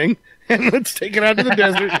that thing and let's take it out to the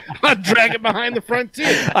desert. I'll drag it behind the front too.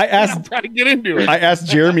 I'll try to get into it. I asked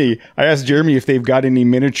Jeremy if they've got any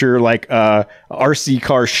miniature like RC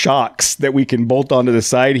car shocks that we can bolt onto the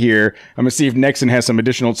side here. I'm gonna see if Nexen has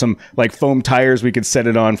some like foam tires we could set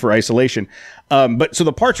it on for isolation. But so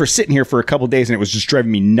the parts were sitting here for a couple of days and it was just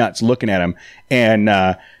driving me nuts looking at them. And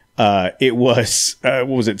it was what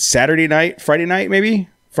was it, Friday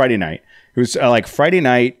night. It was like Friday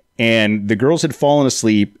night, and the girls had fallen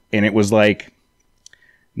asleep, and it was like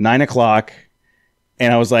 9:00,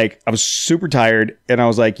 and I was super tired, and I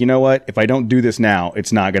was like, you know what? If I don't do this now,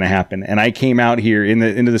 it's not going to happen. And I came out here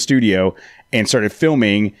into the studio and started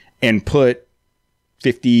filming and put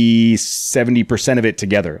 50-70% of it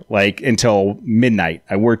together, like until midnight.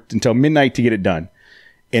 I worked until midnight to get it done,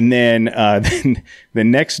 and then the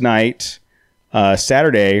next night,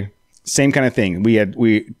 Saturday. Same kind of thing.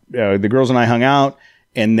 The girls and I hung out,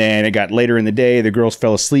 and then it got later in the day. The girls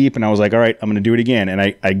fell asleep, and I was like, all right, I'm going to do it again. And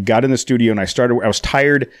I got in the studio, and I was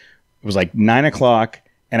tired. It was like 9:00,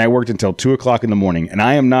 and I worked until 2:00 in the morning. And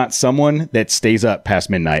I am not someone that stays up past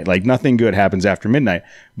midnight. Like nothing good happens after midnight.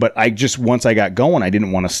 But once I got going, I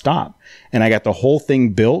didn't want to stop. And I got the whole thing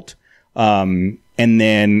built. and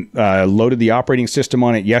then loaded the operating system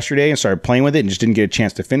on it yesterday and started playing with it and just didn't get a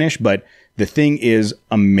chance to finish. But the thing is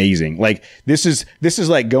amazing. Like this is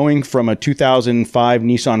like going from a 2005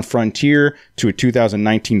 Nissan Frontier to a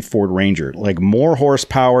 2019 Ford Ranger. Like more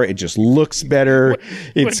horsepower. It just looks better.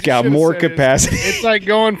 It's got more capacity. It's like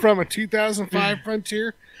going from a 2005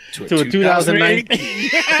 Frontier to a 2019.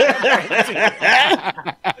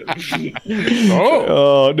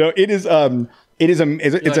 Oh no! It is. So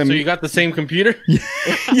you got the same computer?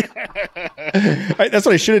 That's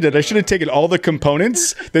what I should have done. I should have taken all the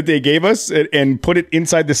components that they gave us and put it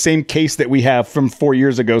inside the same case that we have from 6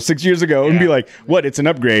 years ago, and be like, "What? It's an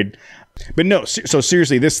upgrade." But no, so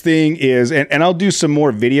seriously, this thing is, and I'll do some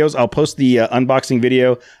more videos. I'll post the unboxing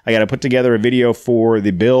video. I got to put together a video for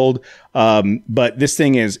the build. But this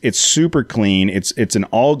thing it's super clean. It's an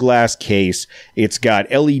all glass case. It's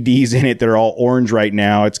got LEDs in it that are all orange right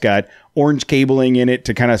now. It's got orange cabling in it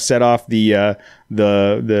to kind of set off the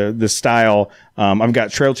style. I've got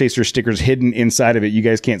Trailchaser stickers hidden inside of it. You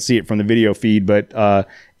guys can't see it from the video feed, but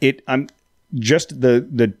I'm just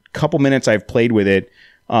the couple minutes I've played with it.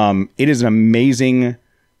 It is amazing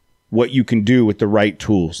what you can do with the right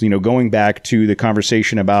tools. You know, going back to the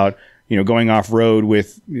conversation about, you know, going off road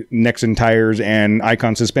with Nexen tires and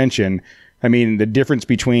Icon suspension. I mean, the difference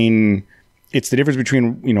between,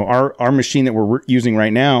 you know, our machine that we're using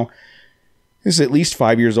right now is at least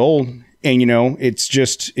 5 years old. And, you know,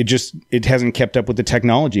 it hasn't kept up with the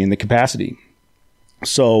technology and the capacity.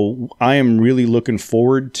 So I am really looking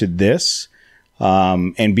forward to this.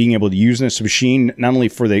 And being able to use this machine, not only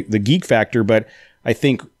for the geek factor, but I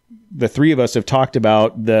think the three of us have talked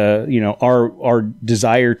about our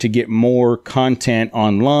desire to get more content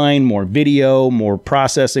online, more video, more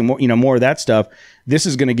processing, more of that stuff. This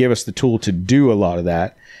is going to give us the tool to do a lot of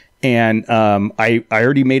that. And I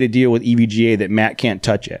already made a deal with EVGA that Matt can't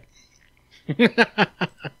touch it.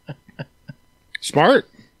 Smart.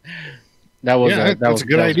 That's a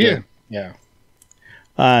good idea. Good. Yeah.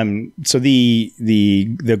 So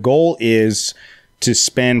the goal is to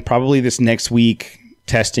spend probably this next week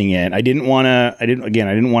testing it. I didn't want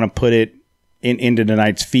to put it into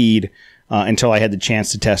tonight's feed until I had the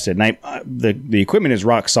chance to test it. And the equipment is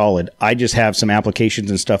rock solid. I just have some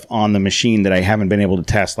applications and stuff on the machine that I haven't been able to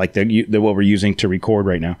test, like what we're using to record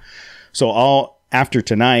right now. So after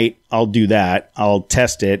tonight, I'll do that. I'll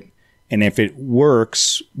test it. And if it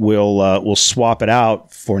works, we'll swap it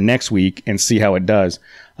out for next week and see how it does.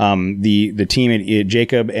 The team at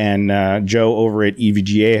Jacob and Joe over at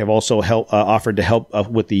EVGA have also offered to help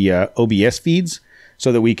with the OBS feeds,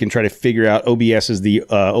 so that we can try to figure out. OBS is the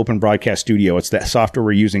Open Broadcast Studio. It's that software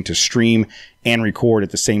we're using to stream and record at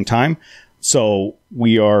the same time. So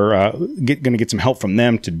we are going to get some help from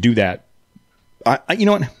them to do that. You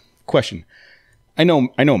know what? Question. I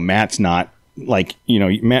know Matt's not. Like, you know,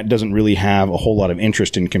 Matt doesn't really have a whole lot of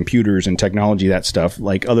interest in computers and technology, that stuff,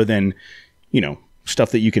 like other than, you know,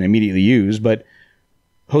 stuff that you can immediately use. But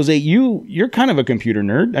Jose, you're kind of a computer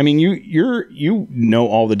nerd. I mean, you know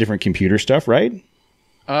all the different computer stuff, right?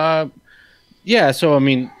 Yeah. So, I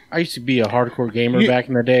mean, I used to be a hardcore gamer back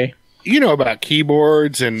in the day. You know about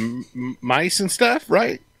keyboards and mice and stuff,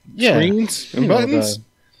 right? Yeah. Screens and buttons,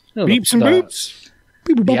 beeps and boops.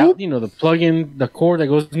 The plug-in, the cord that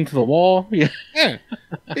goes into the wall. Yeah.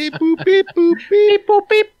 Beep boop beep boop beep boop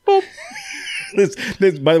beep boop.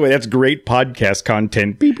 This, by the way, that's great podcast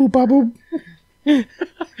content. Beep boop boop.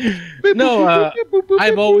 No,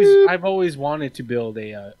 I've always wanted to build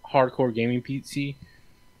a hardcore gaming PC.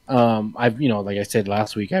 Like I said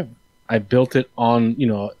last week, I've built it on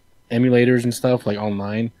emulators and stuff like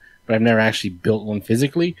online, but I've never actually built one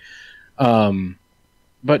physically.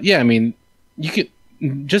 But yeah, I mean, you could.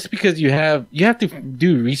 Just because you have to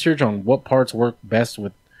do research on what parts work best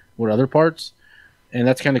with what other parts, and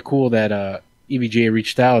that's kind of cool that EVGA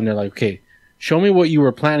reached out and they're like, okay, show me what you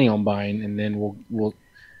were planning on buying, and then we'll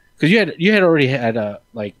because you had already had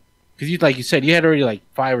because you like you said you had already like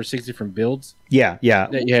 5 or 6 different builds. Yeah.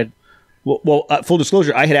 That you had. Well, full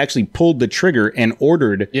disclosure, I had actually pulled the trigger and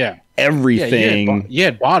ordered everything. Yeah, you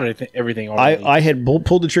had bought everything already. I had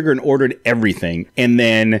pulled the trigger and ordered everything, and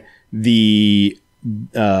then the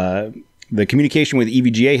communication with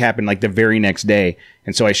EVGA happened like the very next day.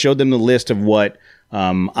 And so I showed them the list of what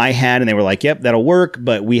I had, and they were like, yep, that'll work,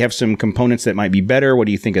 but we have some components that might be better. What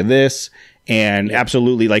do you think of this? And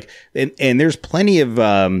absolutely, like, and there's plenty of,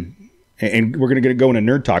 and we're going to go into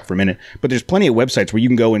nerd talk for a minute, but there's plenty of websites where you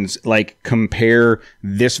can go and like compare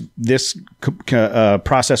this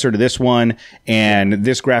processor to this one and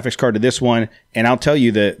this graphics card to this one. And I'll tell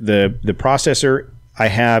you that the processor I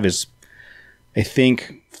have is, I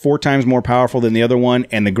think, 4 times more powerful than the other one,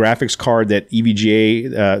 and the graphics card that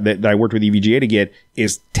EVGA that I worked with EVGA to get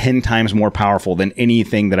is 10 times more powerful than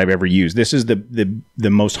anything that I've ever used. This is the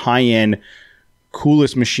most high end,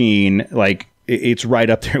 coolest machine. Like, it's right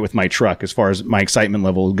up there with my truck as far as my excitement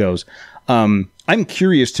level goes. I'm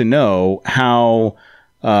curious to know how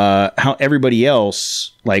everybody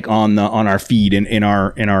else, like on our feed and in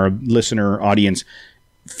our listener audience,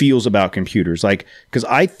 feels about computers. Like, because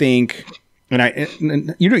I think, I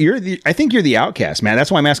think you're the outcast, man.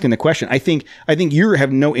 That's why I'm asking the question. I think you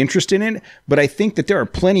have no interest in it, but I think that there are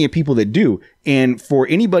plenty of people that do. And for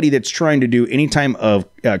anybody that's trying to do any time of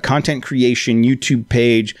content creation, YouTube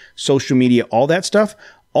page, social media, all that stuff,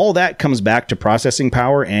 all that comes back to processing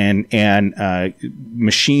power and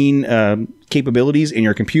machine capabilities in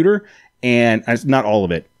your computer. And it's not all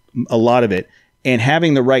of it, a lot of it. And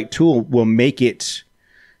having the right tool will make it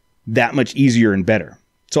that much easier and better.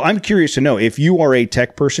 So I'm curious to know, if you are a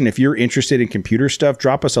tech person, if you're interested in computer stuff,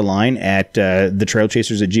 drop us a line at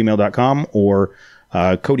thetrailchasers@gmail.com or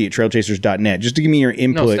Cody at trailchasers.net, just to give me your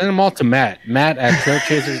input. No, send them all to Matt at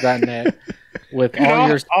trailchasers.net with all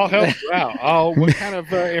your... I'll help you out. What kind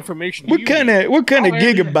of information do what you kind need? of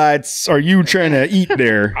gigabytes are you trying to eat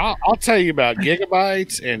there? I'll tell you about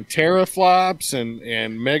gigabytes and teraflops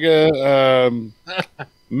and mega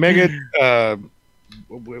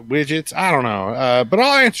widgets. I don't know, but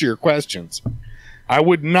I'll answer your questions. I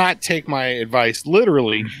would not take my advice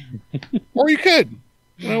literally, or you could,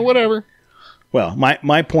 whatever. Well,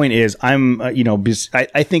 my point is, I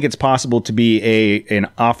think it's possible to be an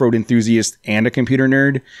off-road enthusiast and a computer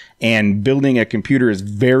nerd, and building a computer is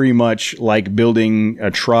very much like building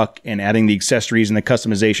a truck and adding the accessories and the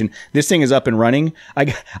customization. This thing is up and running. I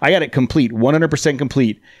got it complete, 100%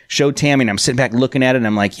 complete. Showed Tammy, and I'm sitting back looking at it, and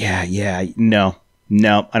I'm like,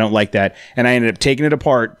 no, I don't like that. And I ended up taking it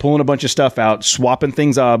apart, pulling a bunch of stuff out, swapping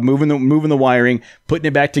things up, moving the wiring, putting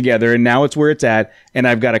it back together, and now it's where it's at. And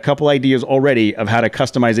I've got a couple ideas already of how to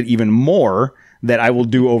customize it even more that I will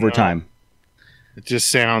do over time. It just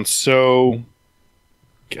sounds so...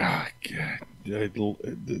 God, I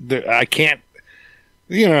can't...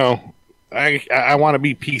 I want to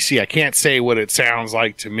be PC. I can't say what it sounds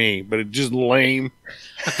like to me, but it's just lame.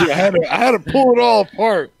 Dude, I had to pull it all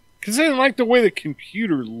apart. Because I didn't like the way the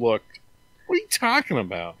computer looked. What are you talking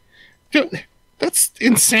about? Dude, that's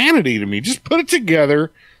insanity to me. Just put it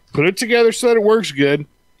together so that it works good,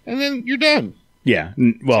 and then you're done. Yeah,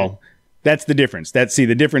 well, that's the difference.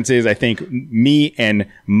 The difference is, I think, me and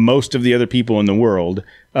most of the other people in the world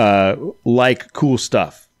like cool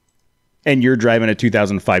stuff. And you're driving a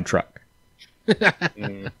 2005 truck.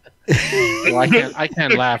 Well, I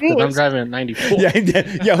can't laugh because I'm driving a 94.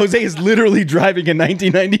 Yeah, Jose is literally driving a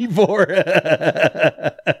 1994.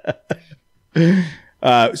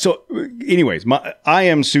 So, anyways, I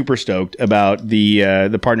am super stoked about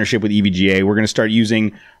the partnership with EVGA. We're going to start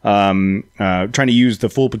trying to use the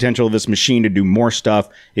full potential of this machine to do more stuff.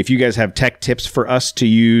 If you guys have tech tips for us to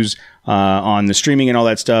use on the streaming and all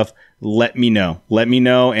that stuff, let me know.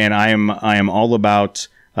 And I am all about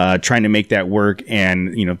trying to make that work.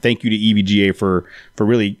 And, thank you to EVGA for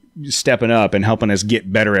really stepping up and helping us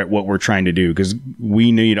get better at what we're trying to do, because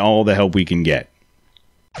we need all the help we can get.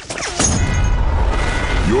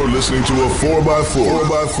 You're listening to a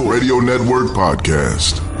 4x4 Radio Network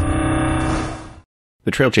podcast.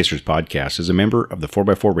 The Trailchasers podcast is a member of the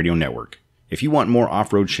 4x4 Radio Network. If you want more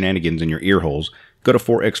off-road shenanigans in your ear holes, go to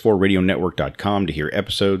 4x4radionetwork.com to hear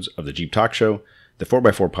episodes of the Jeep Talk Show, the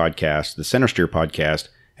 4x4 podcast, the Center Steer podcast,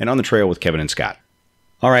 and On the Trail with Kevin and Scott.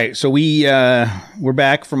 All right, so we're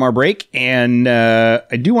back from our break, and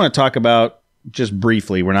I do want to talk about, just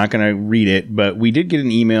briefly, we're not going to read it, but we did get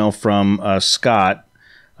an email from Scott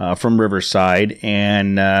from Riverside,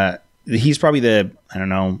 and he's probably the,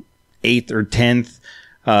 8th or 10th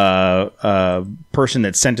person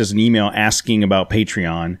that sent us an email asking about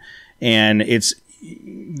Patreon. And it's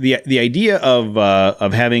the idea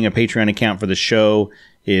of having a Patreon account for the show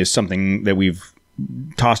is something that we've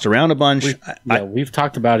tossed around a bunch. We've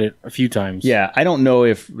talked about it a few times. Yeah, I don't know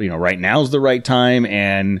if right now is the right time,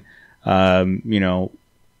 and I'm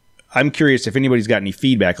curious if anybody's got any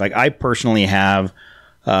feedback. Like, I personally have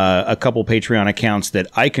a couple Patreon accounts that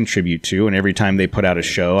I contribute to, and every time they put out a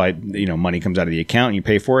show, money comes out of the account and you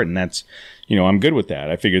pay for it, and that's, I'm good with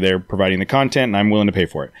that. I figure they're providing the content and I'm willing to pay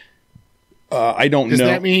for it. I don't know. Does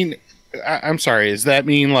that mean, I'm sorry, does that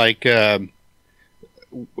mean like the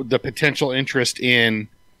potential interest in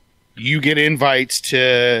you get invites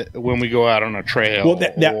to when we go out on a trail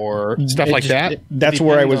or stuff like that. That's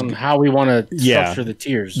where I was. On how we want to structure the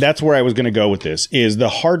tiers. That's where I was going to go with this. Is the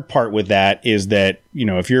hard part with that is that, you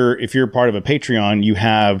know, if you're part of a Patreon, you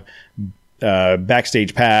have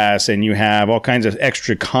backstage pass and you have all kinds of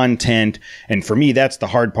extra content. And for me, that's the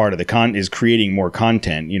hard part of the is creating more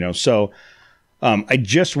content. You know, so I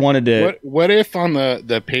just wanted to. What if on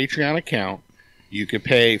the Patreon account you could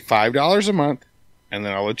pay $5 a month? And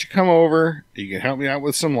then I'll let you come over. You can help me out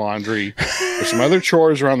with some laundry or some other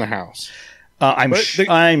chores around the house.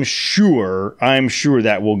 I'm sure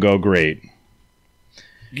that will go great.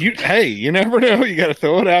 You never know. You got to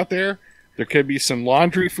throw it out there. There could be some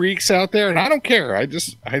laundry freaks out there, and I don't care. I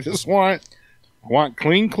just want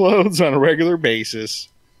clean clothes on a regular basis.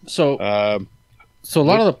 So a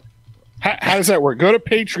lot of the how does that work? Go to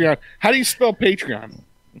Patreon. How do you spell Patreon?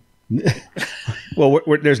 Well,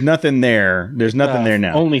 there's nothing there. There's nothing there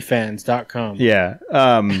now. Onlyfans.com. Yeah.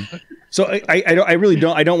 So I really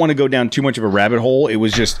don't want to go down too much of a rabbit hole. It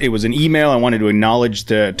was an email. I wanted to acknowledge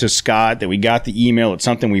to Scott that we got the email. It's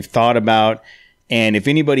something we've thought about. And if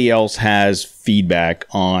anybody else has feedback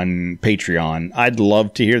on Patreon, I'd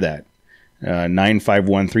love to hear that.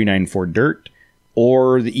 951-394-DIRT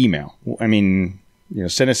or the email. I mean, you know,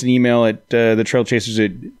 send us an email at the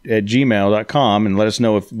Trailchasers at gmail.com and let us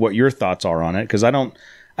know what your thoughts are on it. Because I don't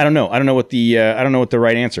know. I don't know what the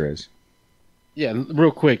right answer is. Yeah,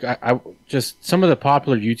 real quick. I just some of the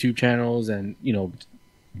popular YouTube channels and, you know,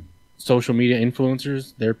 social media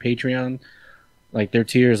influencers, their Patreon, like their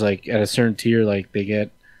tiers, like at a certain tier, like they get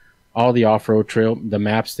all the off-road trail, the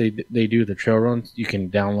maps they do, the trail runs. You can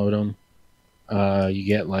download them. You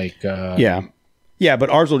get like Yeah, but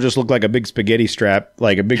ours will just look like a big spaghetti strap,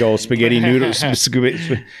 like a big old spaghetti noodle. It's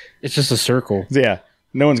just a circle. Yeah,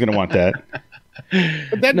 no one's going to want that.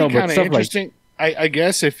 But that'd be kind of interesting. I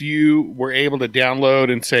guess if you were able to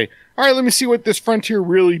download and say, all right, let me see what this Frontier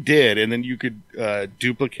really did, and then you could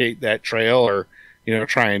duplicate that trail or, you know,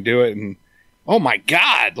 try and do it. And, oh, my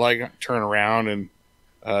God, like turn around and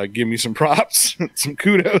give me some props, some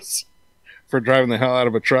kudos for driving the hell out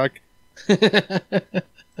of a truck.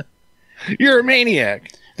 You're a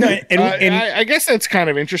maniac. No, and I guess that's kind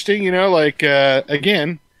of interesting, you know, like,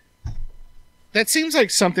 again, that seems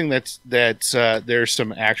like something that's there's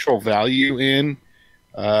some actual value in.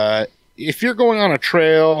 If you're going on a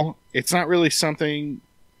trail, it's not really something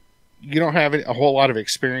you don't have a whole lot of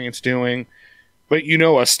experience doing, but you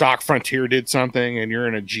know a stock Frontier did something and you're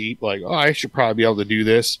in a Jeep, like, oh, I should probably be able to do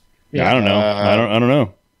this. Yeah, I don't know. I don't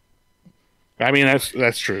know. I mean,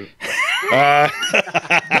 that's true.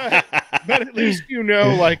 But at least you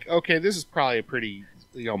know, like, okay, this is probably a pretty,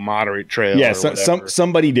 you know, moderate trail. Yeah,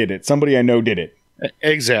 somebody did it. Somebody I know did it.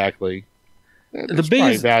 Exactly. There's the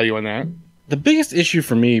biggest value in that. The biggest issue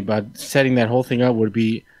for me by setting that whole thing up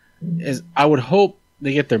is I would hope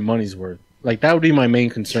they get their money's worth. Like, that would be my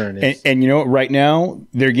main concern. And you know what? Right now,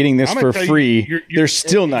 they're getting this for free. They're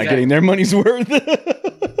still not getting their money's worth.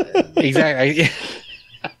 Exactly.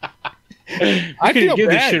 I could give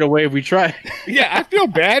this shit away if we try. Yeah, I feel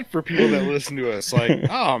bad for people that listen to us. Like,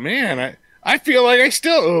 oh man, I feel like I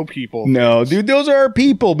still owe people. No, dude, those are our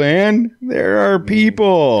people, man. They're our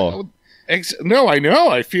people. No, I know.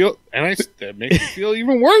 I feel, and that makes me feel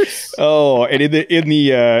even worse. Oh, and in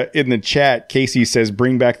the chat, Casey says,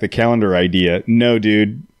 "Bring back the calendar idea." No,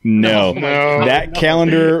 dude, no. That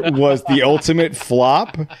calendar was the ultimate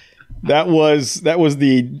flop. That was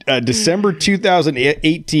the December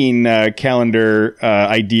 2018 calendar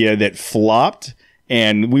idea that flopped,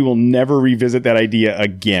 and we will never revisit that idea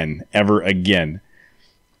again, ever again.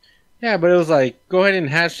 Yeah, but it was like, go ahead and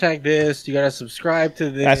hashtag this. You got to subscribe to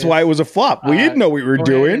this. That's why it was a flop. We didn't know what we were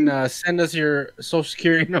doing. And, send us your social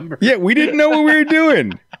security number. Yeah, we didn't know what we were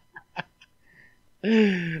doing.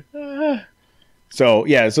 So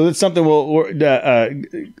that's something we'll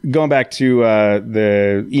going back to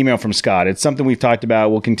the email from Scott. It's something we've talked about.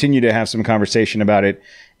 We'll continue to have some conversation about it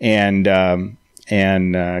and come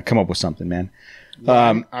up with something, man.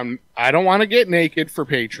 I don't want to get naked for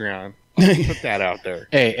Patreon. I'll put that out there.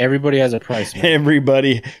 Hey, everybody has a price, man.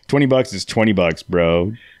 Everybody, $20 is $20,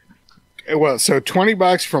 bro. Well, so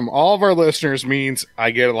 $20 from all of our listeners means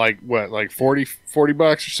I get like 40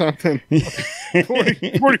 bucks or something.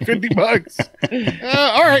 40, 50 bucks.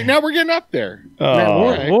 All right, now we're getting up there.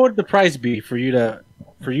 Man, what would the price be for you to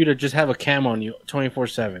just have a cam on you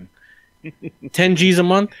 24/7? 10 G's a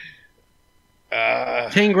month?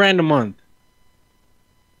 10 grand a month.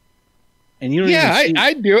 And you don't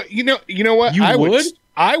I do it. You know what? Would?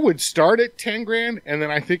 I would start at 10 grand, and then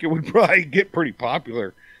I think it would probably get pretty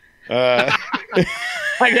popular. I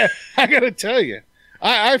gotta tell you,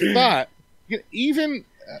 I've thought, even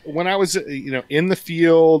when I was, in the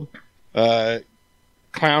field,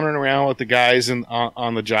 clowning around with the guys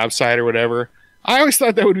on the job site or whatever, I always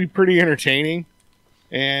thought that would be pretty entertaining.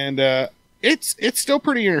 And it's still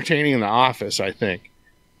pretty entertaining in the office, I think.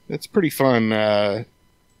 It's pretty fun. I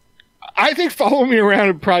think following me around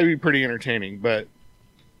would probably be pretty entertaining, but,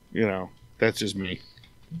 that's just me.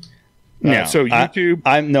 No, so YouTube.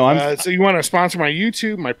 I'm so you want to sponsor my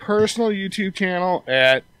YouTube, my personal YouTube channel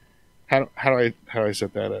at how do I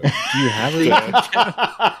set that up? Do you have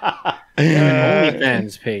an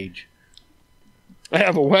OnlyFans page? I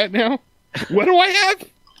have a what now? What do I have?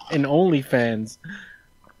 An OnlyFans.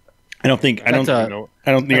 I don't think.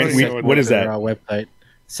 What is that? Website.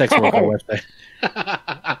 Sex worker website.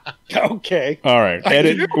 Okay. All right.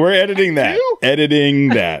 We're editing that. Editing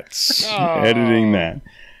that. Editing that.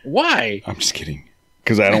 Why? I'm just kidding.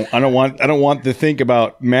 Because I don't want to think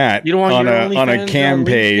about Matt you don't want on a cam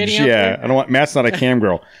page. Yeah, I don't want Matt's not a cam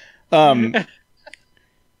girl.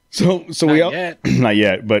 So we all not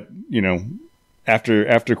yet, but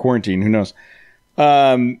after quarantine, who knows?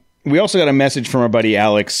 We also got a message from our buddy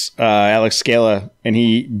Alex Scala, and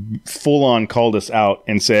he full on called us out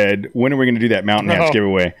and said, "When are we going to do that Mountain Hatch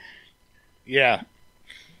giveaway?" Yeah.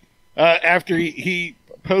 After he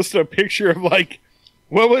posted a picture of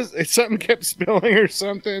what was it? Something kept spilling or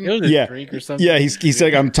something. It was a drink or something. Yeah, he's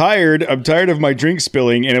like, I'm tired of my drink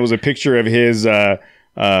spilling, and it was a picture of his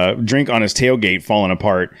drink on his tailgate falling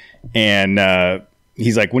apart, and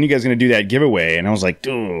he's like, when are you guys going to do that giveaway? And I was like,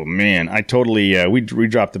 oh man, I totally we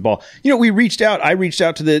dropped the ball. I reached out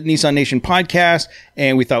to the Nissan Nation podcast,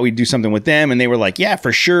 and we thought we'd do something with them, and they were like, yeah,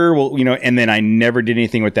 for sure. Well, and then I never did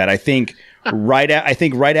anything with that. I think right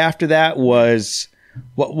after that was.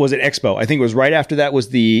 What was it? Expo. I think it was right after that was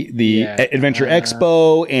the Adventure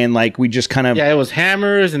Expo, and we just kind of it was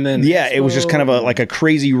hammers, and then Expo. It was just kind of a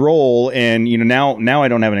crazy roll, and now I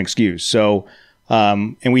don't have an excuse. So,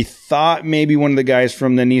 and we thought maybe one of the guys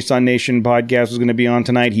from the Nissan Nation podcast was going to be on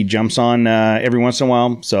tonight. He jumps on every once in a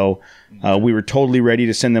while, so we were totally ready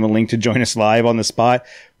to send them a link to join us live on the spot.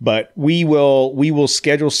 But we will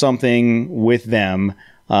schedule something with them.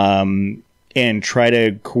 And try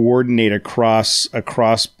to coordinate a cross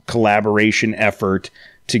collaboration effort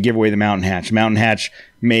to give away the Mountain Hatch. Mountain Hatch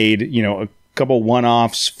made a couple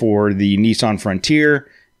one-offs for the Nissan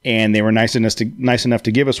Frontier, and they were nice enough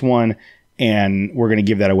to give us one, and we're going to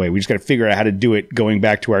give that away. We just got to figure out how to do it. Going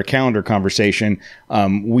back to our calendar conversation,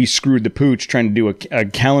 we screwed the pooch trying to do a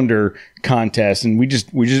calendar contest, and we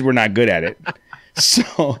just were not good at it.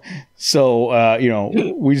 So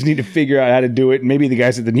we just need to figure out how to do it. Maybe the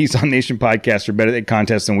guys at the Nissan Nation podcast are better at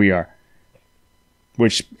contests than we are,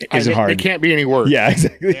 which isn't hard. They can't be any worse. Yeah,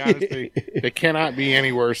 exactly. Honestly, they cannot be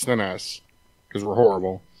any worse than us because we're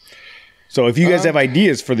horrible. So if you guys have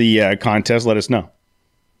ideas for the contest, let us know.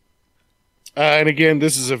 And again,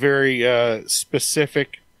 this is a very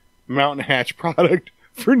specific Mountain Hatch product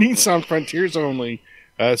for Nissan Frontiers only.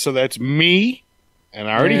 So that's me. And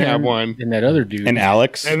I already have one. And that other dude. And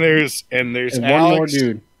Alex. And there's Alex. One more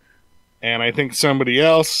dude. And I think somebody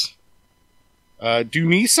else. Do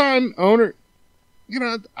Nissan owners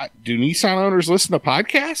listen to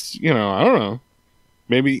podcasts? I don't know.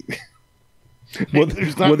 Maybe. Will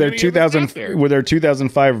their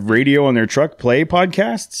 2005 radio on their truck play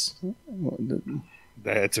podcasts?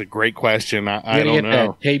 That's a great question. I don't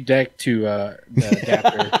know. That tape deck to the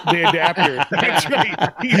adapter. The adapter. That's right.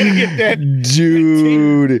 You gotta get that,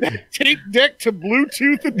 dude. Tape deck to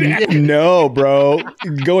Bluetooth adapter. No, bro.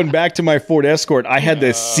 Going back to my Ford Escort, I had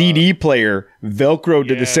the CD player Velcroed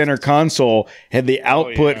to the center console. Had the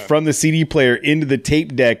output from the CD player into the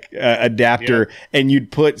tape deck adapter, and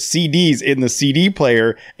you'd put CDs in the CD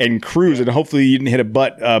player and cruise, and hopefully you didn't hit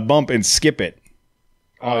a bump and skip it.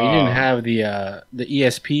 Oh, you didn't have the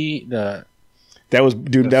ESP, that was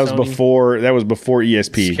before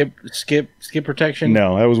ESP. Skip protection?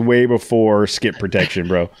 No, that was way before skip protection,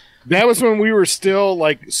 bro. That was when we were still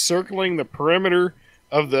circling the perimeter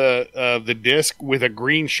of the disc with a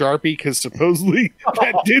green Sharpie because supposedly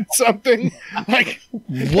that did something.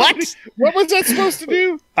 What? What was that supposed to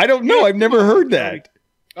do? I don't know. I've never heard that.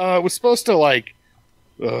 It was supposed to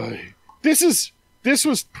This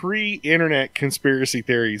was pre-internet conspiracy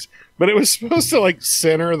theories, but it was supposed to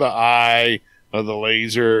center the eye of the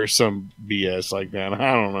laser or some BS like that.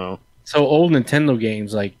 I don't know. So old Nintendo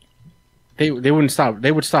games, they wouldn't stop.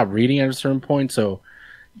 They would stop reading at a certain point. So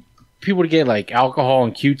people would get alcohol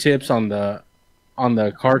and Q-tips on the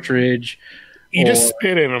cartridge. You just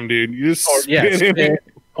spit in them, dude. You just spit in it.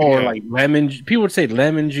 Or lemon. People would say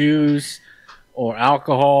lemon juice or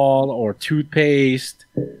alcohol or toothpaste.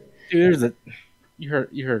 Dude,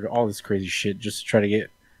 you heard all this crazy shit just to try to get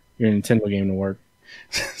your Nintendo game to work.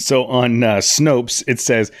 So on Snopes, it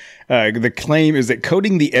says the claim is that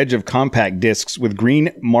coating the edge of compact discs with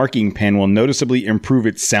green marking pen will noticeably improve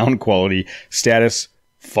its sound quality. Status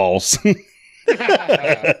false.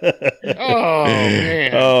 Oh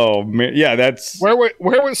man. Oh man, yeah, that's Where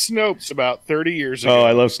was Snopes about 30 years ago? Oh,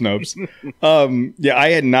 I love Snopes. Yeah,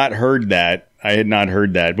 I had not heard that.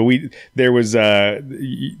 But there was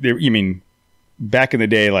you mean back in the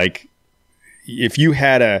day, like if you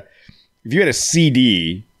had a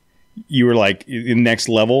CD, you were like the next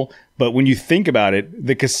level. But when you think about it,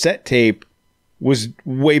 the cassette tape was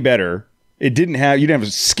way better. You didn't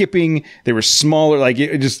have skipping. They were smaller. Like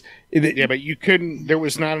yeah, but you couldn't. There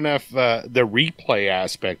was not enough the replay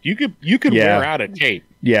aspect. You could wear out a tape.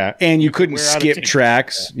 Yeah, and you couldn't skip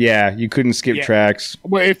tracks. Yeah, you couldn't skip tracks.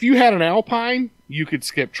 Well, if you had an Alpine, you could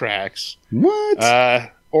skip tracks. What?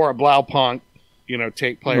 Or a Blaupunk,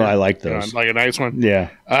 tape player. Well, I like those. Like a nice one. Yeah.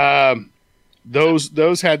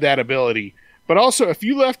 Those had that ability. But also, if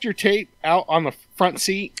you left your tape out on the front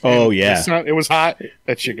seat, it was hot.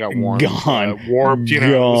 That shit got warm, warped.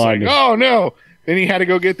 It was like, oh no! Then he had to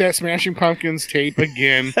go get that Smashing Pumpkins tape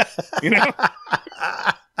again. Damn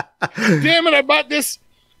it! I bought this.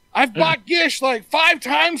 I've bought Gish like 5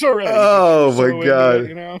 times already. Oh my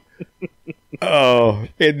god! Oh,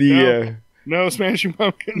 and the no Smashing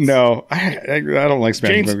Pumpkins. No, I don't like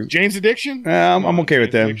Smashing Pumpkins. Jane's Addiction. I'm okay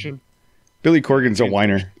with them. Addiction. Billy Corgan's a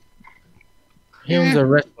whiner. He owns a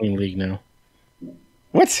wrestling league now.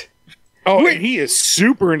 What? Oh, and he is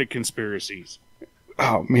super into conspiracies.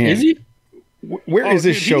 Oh man, is he? Where is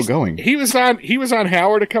this show going? He was on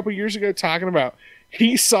Howard a couple years ago talking about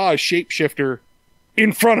he saw a shapeshifter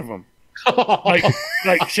in front of him, like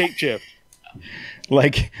shapeshift,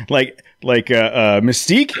 like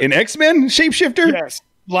Mystique in X-Men shapeshifter. Yes,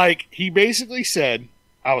 like he basically said,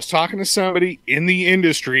 I was talking to somebody in the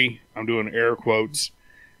industry. I'm doing air quotes.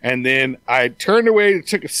 And then I turned away,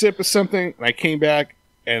 took a sip of something, and I came back,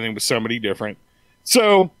 and it was somebody different.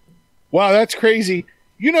 So, wow, that's crazy.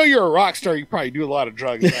 You're a rock star. You probably do a lot of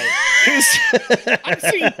drugs, right?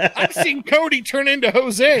 I've seen Cody turn into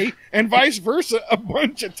Jose, and vice versa a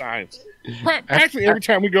bunch of times. Practically every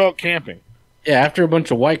time we go out camping. Yeah, after a bunch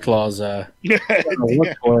of White Claws, I don't know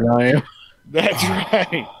what's going on here. That's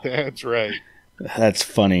right. That's right. That's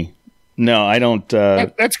funny. No, I don't.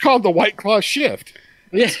 That's called the White Claw shift.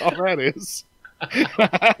 That's all that is.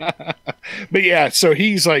 But yeah, so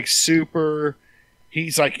he's like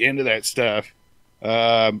into that stuff.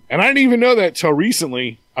 And I didn't even know that till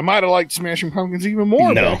recently. I might have liked Smashing Pumpkins even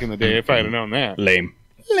more back in the day if I had known that. Lame.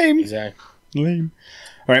 Exactly. Lame.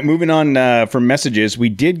 All right, moving on from messages. We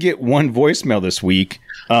did get one voicemail this week.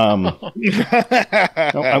 I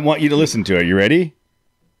want you to listen to it. You ready?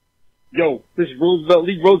 Yo, this is Roosevelt,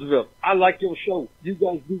 Lee Roosevelt. I like your show. You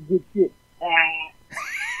guys do good shit.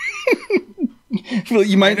 Well,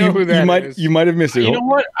 you might have missed it. You know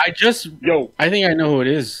what? I think I know who it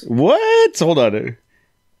is. What? Hold on.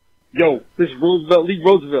 Yo, this is Roosevelt, Lee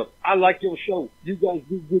Roosevelt. I like your show. You guys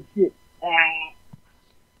do good shit.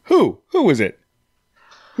 Who was it?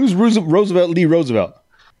 Who's Roosevelt Lee Roosevelt?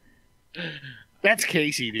 That's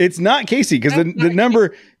Casey, dude. It's not Casey because the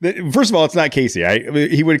number. First of all, it's not Casey.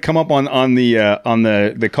 He would come up on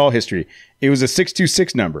the call history. It was a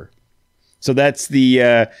 626 number. So that's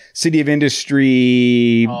the City of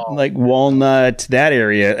Industry, like Walnut, that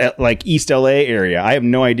area, like East LA area. I have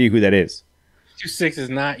no idea who that is. 26 is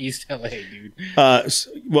not East LA, dude.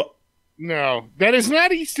 Well, no, that is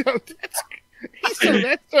not East LA. That's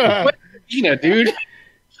dude.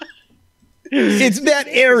 It's that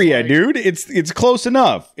area, dude. It's close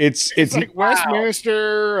enough. It's like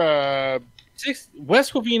Westminster.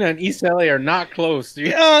 West Covina and East LA are not close, dude.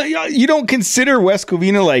 You don't consider West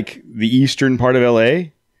Covina like the eastern part of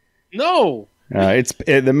LA? No. It's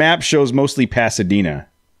the map shows mostly Pasadena.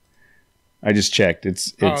 I just checked.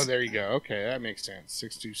 It's there you go. Okay, that makes sense.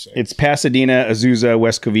 626. It's Pasadena, Azusa,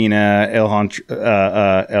 West Covina,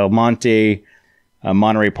 El Monte,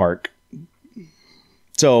 Monterey Park.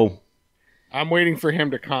 So I'm waiting for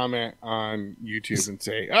him to comment on YouTube and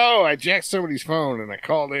say, "Oh, I jacked somebody's phone and I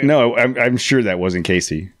called in." No, I'm sure that wasn't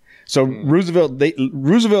Casey. So Roosevelt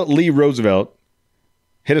Lee Roosevelt,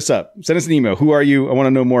 hit us up. Send us an email. Who are you? I want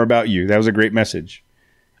to know more about you. That was a great message.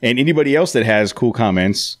 And anybody else that has cool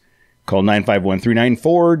comments, call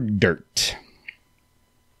 951-394-DIRT.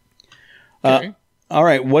 Okay. All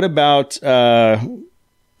right. What about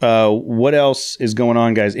what else is going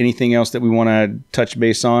on, guys? Anything else that we want to touch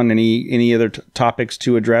base on? Any other topics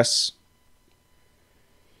to address?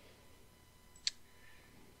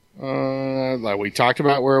 Like we talked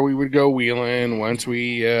about where we would go wheeling once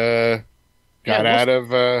we got out of.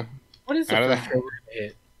 What is the out of first show we're gonna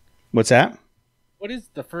hit? What's that? What is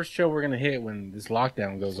the first show we're gonna hit when this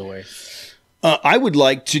lockdown goes away? I would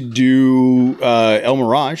like to do El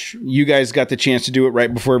Mirage. You guys got the chance to do it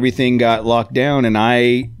right before everything got locked down, and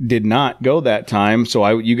I did not go that time.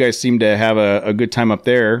 So you guys seem to have a good time up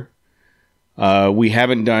there. We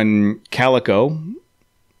haven't done Calico.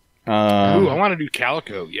 Ooh, I want to do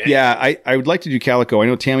Calico. Yeah, I would like to do Calico. I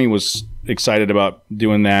know Tammy was excited about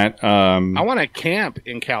doing that. I want to camp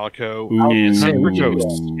in Calico. Ooh. We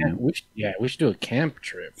should do a camp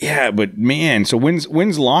trip. Yeah, but man, so when's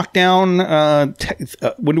lockdown?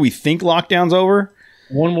 When do we think lockdown's over?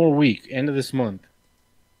 One more week, end of this month.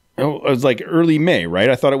 Oh, it was like early May, right?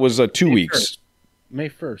 I thought it was 2 weeks. May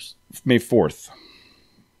 1st. May 4th.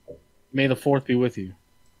 May the 4th be with you.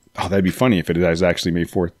 Oh, that'd be funny if it is actually May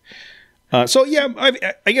 4th. So yeah,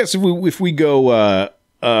 I guess if we go.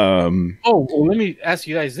 Well, let me ask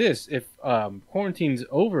you guys this: if quarantine's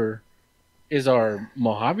over, is our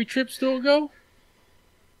Mojave trip still a go?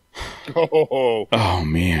 Oh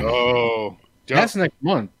man. Oh, that's next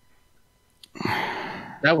month.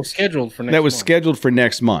 That was scheduled for next. That was scheduled for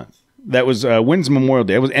next month. That was when's Memorial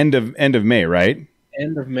Day? It was end of May, right?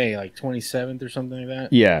 End of May, like 27th or something like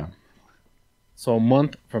that. Yeah. So a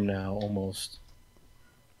month from now, almost.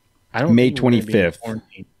 I don't. May 25th.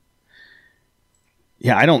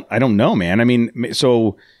 Yeah, I don't know, man. I mean,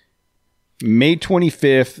 so May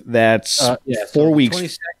 25th. That's 4 weeks.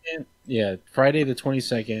 22nd. Yeah, Friday the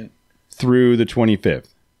 22nd through the 25th.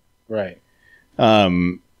 Right.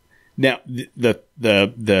 Now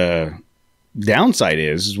the downside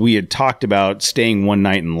is we had talked about staying one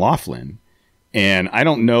night in Laughlin, and I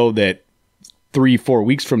don't know that 3-4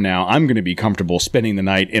 weeks from now I'm going to be comfortable spending the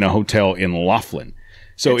night in a hotel in Laughlin.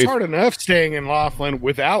 So it's hard enough staying in Laughlin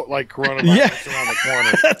without like coronavirus around the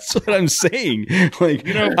corner. That's what I'm saying. Like,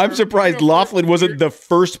 I'm surprised Laughlin wasn't the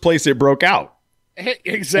first place it broke out.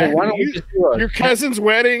 Exactly. Well, why don't we just do your cousin's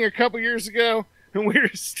wedding a couple years ago, and we were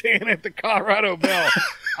staying at the Colorado Bell.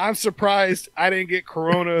 I'm surprised I didn't get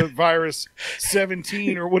coronavirus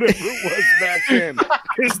 17 or whatever it was back then.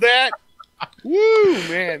 Because that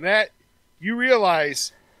you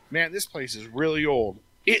realize, man, this place is really old.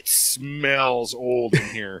 It smells old in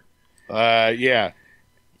here. Yeah.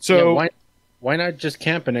 So why not just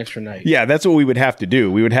camp an extra night? Yeah, that's what we would have to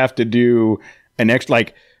do. We would have to do an extra,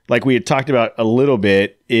 like we had talked about a little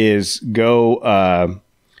bit, is go out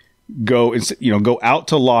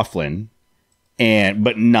to Laughlin,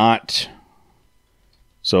 but not.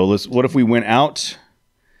 So what if we went out?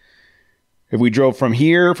 If we drove from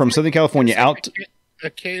here, from Southern California out. A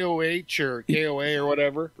KOH or KOA or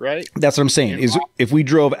whatever, right? That's what I'm saying. Is if we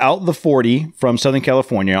drove out the 40 from Southern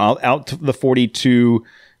California, out to the 40 to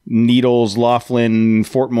Needles, Laughlin,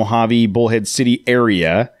 Fort Mojave, Bullhead City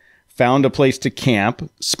area, found a place to camp,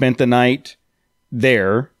 spent the night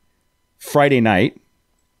there, Friday night,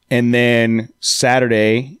 and then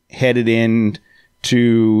Saturday headed in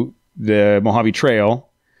to the Mojave Trail,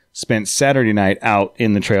 spent Saturday night out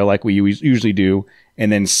in the trail like we usually do,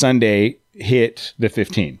 and then Sunday hit the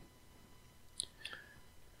 15.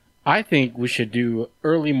 I think we should do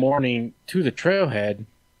early morning to the trailhead,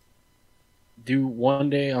 do one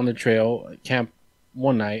day on the trail, camp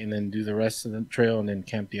one night, and then do the rest of the trail and then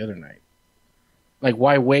camp the other night. Like,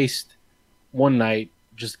 why waste one night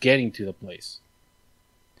just getting to the place?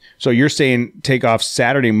 So you're saying take off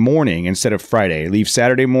Saturday morning instead of Friday. Leave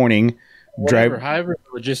Saturday morning, however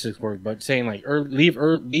the logistics work, but saying like leave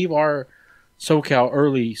our SoCal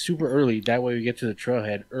early, super early. That way we get to the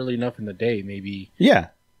trailhead early enough in the day, maybe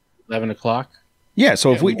 11 o'clock. Yeah.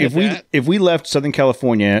 So if we left Southern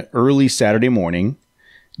California early Saturday morning,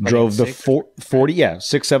 drove the 40,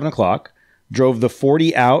 6, 7 o'clock, drove the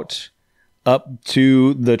 40 out up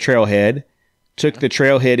to the trailhead, took the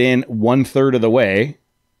trailhead in 1/3 of the way,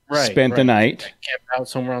 spent the night, camped out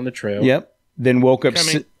somewhere on the trail. Yep. Then woke up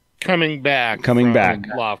coming back.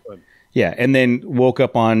 Laughlin. Yeah, and then woke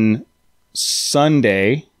up on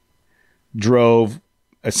Sunday, drove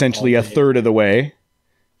essentially 1/3 of the way,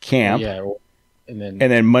 camp, and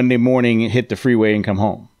then Monday morning hit the freeway and come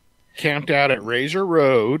home. Camped out at Razor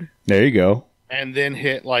Road. There you go. And then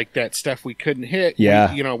hit like that stuff we couldn't hit.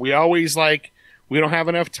 Yeah. We always we don't have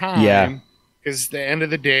enough time. Yeah. Because it's the end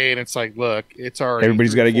of the day, and it's like, look, it's already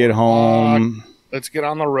everybody's got to get home. Let's get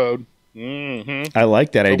on the road. Mm-hmm. I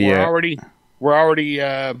like that idea. We're already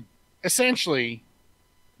essentially,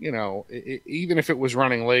 even if it was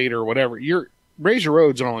running late or whatever, Razor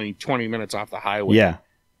Road's only 20 minutes off the highway. Yeah.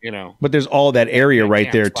 But there's all that area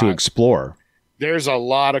right there to explore. There's a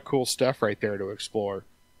lot of cool stuff right there to explore.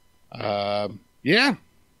 Yeah.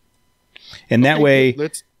 And that way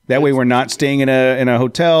we're not staying in a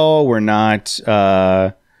hotel. We're not,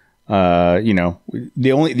 the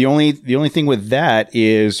only thing with that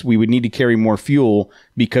is we would need to carry more fuel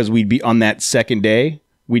because we'd be on that second day.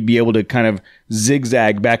 We'd be able to kind of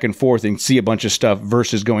zigzag back and forth and see a bunch of stuff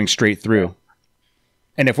versus going straight through.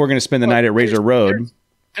 And if we're going to spend the night at Razor Road,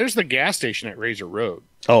 there's the gas station at Razor Road.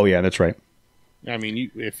 Oh yeah, that's right. I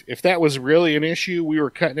mean, if that was really an issue, we were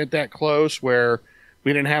cutting it that close where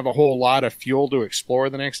we didn't have a whole lot of fuel to explore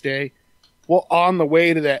the next day. Well, on the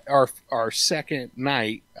way to our second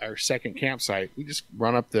night, our second campsite, we just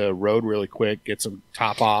run up the road really quick, get some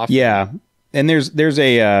top off. Yeah, and there's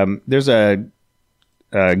a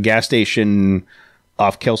gas station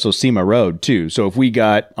off Kelso-Sema Road too. So if we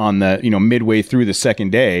got on the midway through the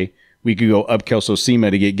second day, we could go up Kelso-Sema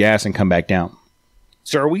to get gas and come back down.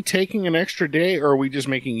 So are we taking an extra day, or are we just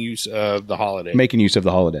making use of the holiday? Making use of the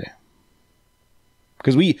holiday.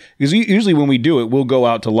 Because usually when we do it, we'll go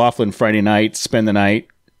out to Laughlin Friday night, spend the night,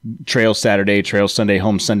 trail Saturday, trail Sunday,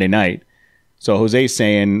 home Sunday night. So Jose's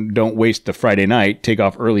saying, don't waste the Friday night, take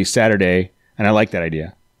off early Saturday, and I like that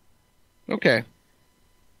idea. Okay.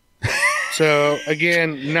 So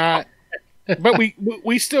again, but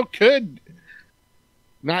we still could.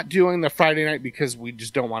 Not doing the Friday night because we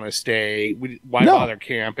just don't want to stay. Why bother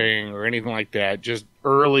camping or anything like that? Just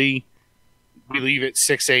early. We leave at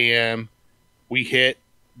 6 a.m. We hit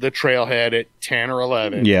the trailhead at 10 or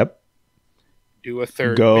 11. Yep. Do a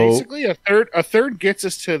third. Go. Basically, a third gets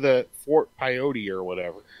us to the Fort Peyote or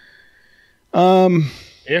whatever.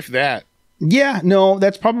 If that. Yeah, no,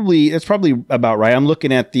 that's probably about right. I'm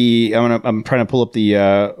looking at I'm trying to pull up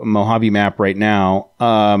the Mojave map right now.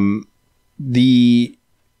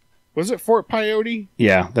 Was it Fort Peyote?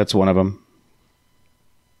 Yeah, that's one of them.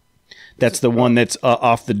 That's the one that's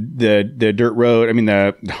off the dirt road. I mean,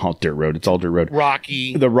 dirt road. It's all dirt road.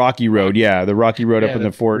 Rocky. The Rocky Road. Yeah, the Rocky Road up in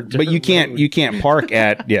the fort. But you can't park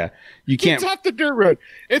at. Yeah, you can't. It's off the dirt road.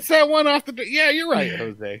 It's that one off the. Yeah, you're right,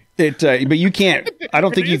 Jose. But you can't. I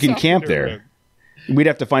don't think you can camp there. Road. We'd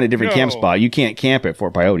have to find a different camp spot. You can't camp at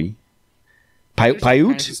Fort Peyote.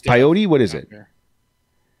 Peyote? What is it?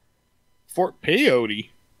 Fort Peyote.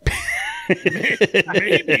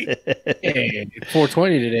 Maybe. Hey,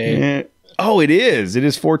 420 today. Oh, it is. It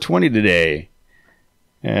is 420 today.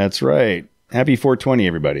 That's right. Happy 420,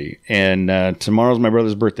 everybody. And tomorrow's my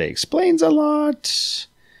brother's birthday. Explains a lot.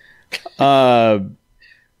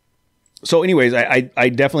 So anyways, I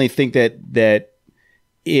definitely think that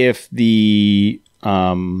if the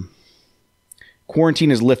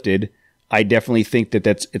quarantine is lifted, I definitely think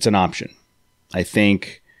it's an option. I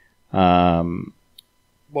think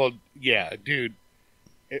well, yeah, dude.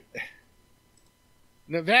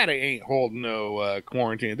 Nevada ain't holding no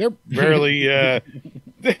quarantine. They're barely.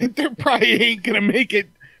 They probably ain't gonna make it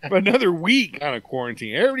another week on a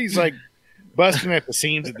quarantine. Everybody's like busting at the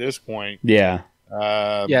seams at this point. Yeah.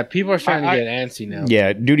 Yeah, people are starting to get antsy now.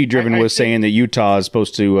 Yeah, Duty Driven was saying that Utah is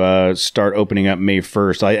supposed to start opening up May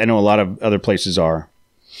 1st. I know a lot of other places are.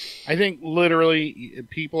 I think literally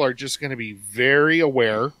people are just going to be very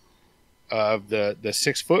aware of the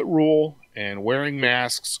 6-foot rule and wearing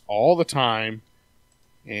masks all the time,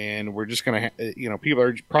 and we're just going to people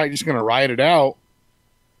are probably just going to ride it out.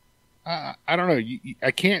 I don't know.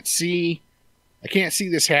 I can't see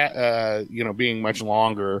this being much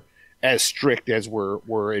longer as strict as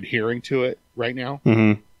we're adhering to it right now.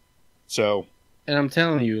 Mm-hmm. So, and I'm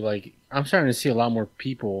telling you, like, I'm starting to see a lot more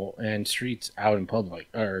people and streets out in public,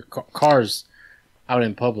 or cars out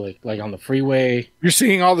in public, like on the freeway. You're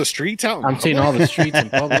seeing all the streets out in public? I'm seeing all the streets in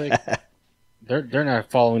public. They're not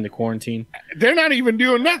following the quarantine. They're not even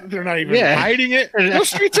doing nothing. They're not even hiding it. Those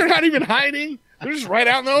streets are not even hiding. They're just right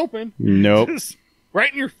out in the open. Nope. Just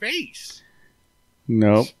right in your face.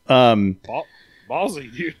 Nope.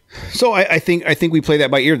 Ballsy, dude. So I think we play that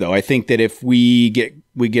by ear, though. I think that if we get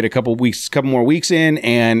a couple more weeks in,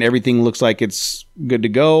 and everything looks like it's good to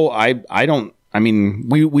go, we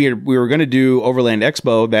were going to do Overland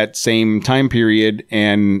Expo that same time period,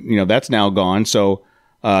 and that's now gone. So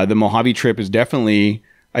the Mojave trip is definitely,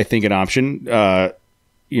 I think, an option. And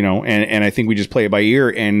I think we just play it by ear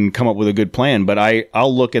and come up with a good plan. But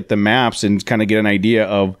I'll look at the maps and kind of get an idea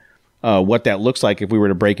of what that looks like if we were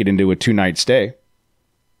to break it into a 2-night stay.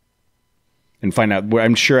 And find out.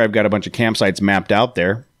 I'm sure I've got a bunch of campsites mapped out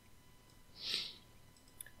there.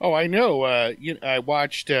 Oh, I know. I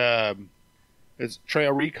watched Trail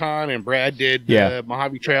Recon, and Brad did the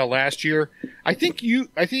Mojave Trail last year. I think you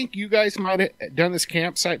guys might have done this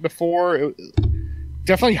campsite before.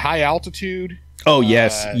 Definitely high altitude. Oh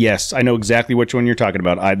yes. I know exactly which one you're talking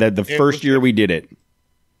about. The first year we did it.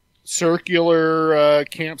 circular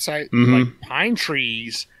campsite, like pine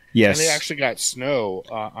trees. Yes. And they actually got snow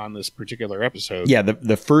on this particular episode. Yeah,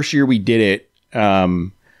 the first year we did it,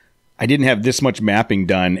 I didn't have this much mapping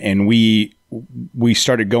done, and we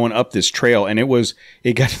started going up this trail, and it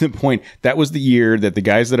got to the point that was the year that the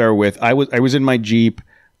guys that I were with, I was in my Jeep,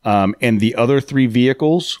 and the other 3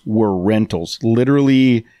 vehicles were rentals,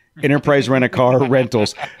 literally Enterprise Rent-A-Car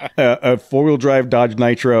rentals, a 4-wheel drive Dodge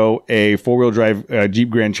Nitro, a 4-wheel drive Jeep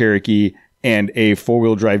Grand Cherokee, and a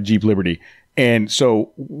 4-wheel drive Jeep Liberty. And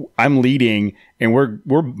so I'm leading, and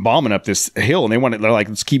we're bombing up this hill, and they're like,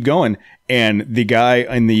 let's keep going. And the guy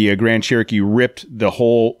in the Grand Cherokee ripped the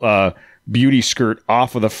whole beauty skirt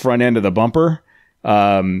off of the front end of the bumper.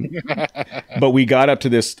 But we got up to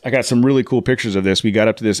this. I got some really cool pictures of this. We got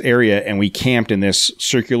up to this area, and we camped in this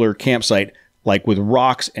circular campsite, like with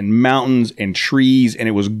rocks and mountains and trees, and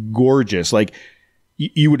it was gorgeous. Like,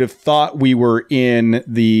 you would have thought we were in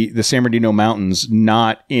the San Bernardino Mountains,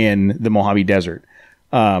 not in the Mojave Desert.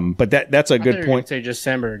 But that's a good point. Say just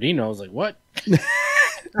San Bernardino. I was like, what?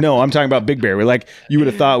 No, I'm talking about Big Bear. You would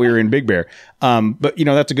have thought we were in Big Bear. But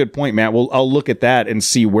that's a good point, Matt. Well, I'll look at that and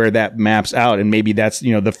see where that maps out, and maybe that's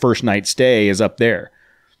the first night stay is up there.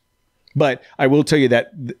 But I will tell you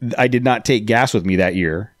that I did not take gas with me that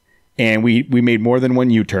year, and we made more than one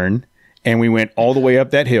U-turn, and we went all the way up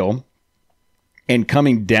that hill. And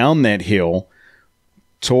coming down that hill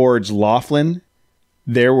towards Laughlin,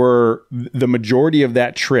 there were the majority of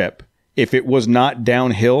that trip. If it was not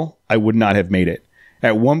downhill, I would not have made it.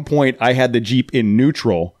 At one point, I had the Jeep in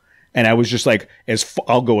neutral, and I was just like,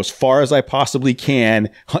 I'll go as far as I possibly can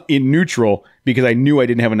in neutral because I knew I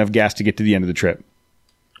didn't have enough gas to get to the end of the trip.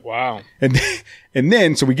 Wow. And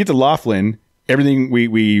then, so we get to Laughlin, everything,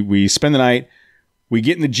 we spend the night, we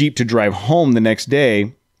get in the Jeep to drive home the next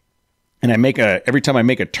day. And every time I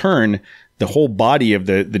make a turn, the whole body of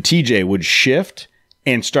the TJ would shift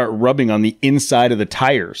and start rubbing on the inside of the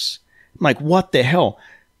tires. I'm like, what the hell?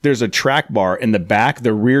 There's a track bar in the back,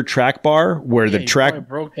 the rear track bar, where the track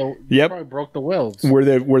probably broke the welds. Where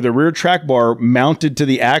the rear track bar mounted to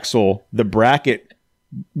the axle, the bracket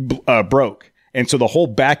broke. And so the whole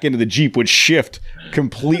back end of the Jeep would shift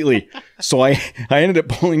completely. So I ended up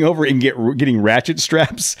pulling over and getting ratchet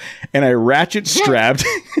straps, and I ratchet strapped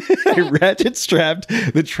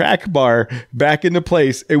the track bar back into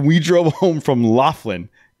place, and we drove home from Laughlin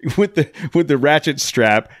with the ratchet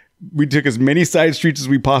strap. We took as many side streets as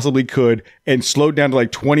we possibly could and slowed down to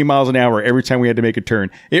like 20 miles an hour every time we had to make a turn.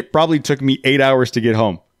 It probably took me 8 hours to get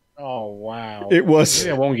home. Oh, wow. It was.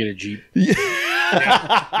 Maybe I won't get a Jeep. The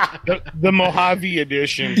Mojave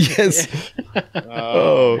edition. Yes.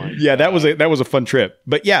 Yeah, that was a fun trip.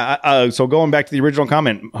 But yeah, so going back to the original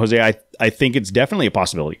comment, Jose, I think it's definitely a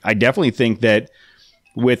possibility. I definitely think that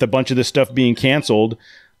with a bunch of this stuff being canceled,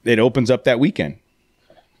 it opens up that weekend.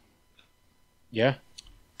 Yeah.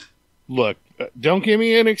 Look, don't give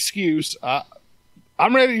me an excuse.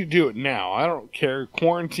 I'm ready to do it now. I don't care.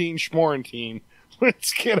 Quarantine, schmorantine.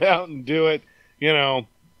 Let's get out and do it.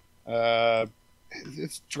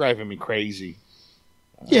 It's driving me crazy.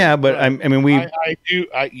 Yeah, but I mean, I do.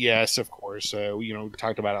 Yes, of course. We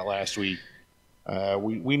talked about it last week.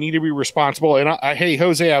 We need to be responsible. And hey,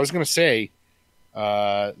 Jose, I was going to say,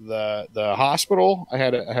 the hospital. I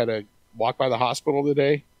had a walk by the hospital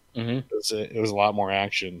today. Mm-hmm. It was a lot more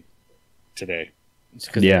action today. It's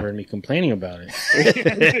because they heard me complaining about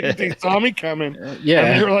it. They saw me coming. Yeah.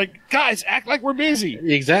 And they were like, guys, act like we're busy.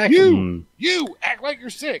 Exactly. You act like you're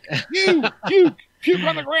sick. You puke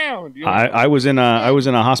on the ground. I was in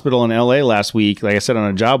a hospital in LA last week, like I said, on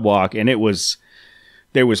a job walk, and there was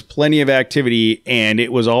plenty of activity, and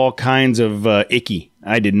it was all kinds of icky.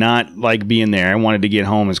 I did not like being there. I wanted to get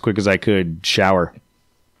home as quick as I could, shower.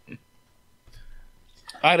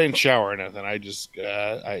 I didn't shower or nothing. I just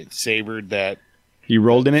I savored that. You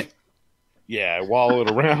rolled in it? Yeah, I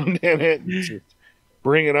wallowed around in it.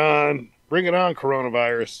 Bring it on,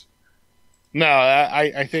 coronavirus. No,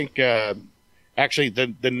 I think actually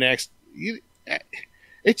the next.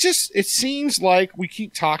 It seems like we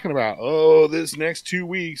keep talking about this next 2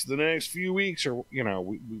 weeks, the next few weeks, or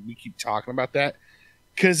we keep talking about that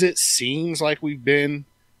because it seems like we've been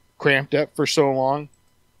cramped up for so long.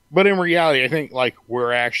 But in reality, I think like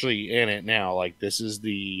we're actually in it now. Like this is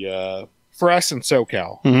the for us in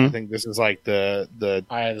SoCal. Mm-hmm. I think this is like the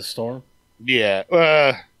eye of the storm. Yeah.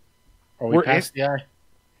 Are we past the eye?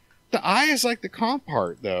 The eye is like the calm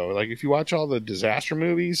part, though. Like if you watch all the disaster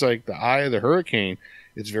movies, like the eye of the hurricane,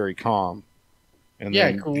 it's very calm. And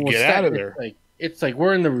then to get out of there, it's like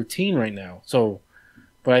we're in the routine right now. So,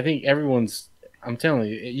 but I think everyone's. I'm telling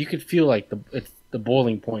you, you could feel like it's the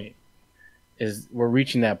boiling point. is we're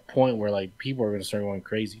reaching that point where like people are going to start going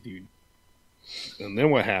crazy, dude. And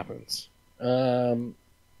then what happens?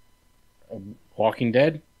 Walking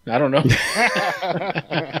Dead. I don't know.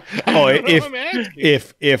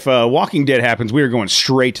 If Walking Dead happens, we are going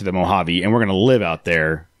straight to the Mojave, and we're going to live out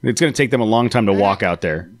there. It's going to take them a long time to walk out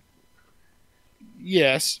there.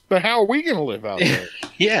 Yes, but how are we going to live out there?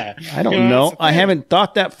 Yeah, I don't know. I haven't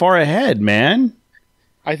thought that far ahead, man.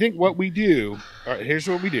 I think what we do. All right, here's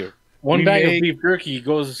what we do. One bag of beef jerky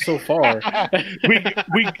goes so far. we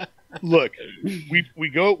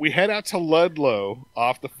head out to Ludlow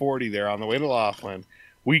off the 40 there on the way to Laughlin.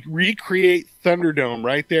 We recreate Thunderdome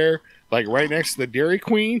right there, like right next to the Dairy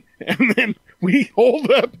Queen, and then we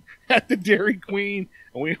hold up at the Dairy Queen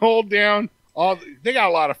and we hold down they got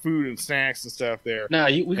a lot of food and snacks and stuff there. No,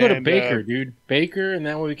 we go to Baker, dude. Baker, and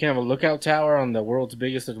that way we can have a lookout tower on the world's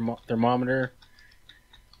biggest thermometer.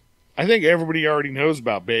 I think everybody already knows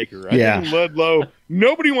about Baker. I think Ludlow.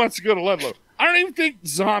 Nobody wants to go to Ludlow. I don't even think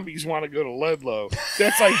zombies want to go to Ludlow.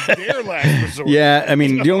 That's like their last resort. Yeah, I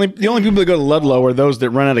mean the only people that go to Ludlow are those that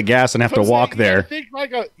run out of gas and have to walk there. You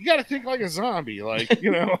got to think like a zombie, like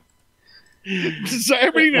So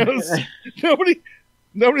everybody knows.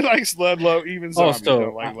 Nobody likes Ludlow. Even zombies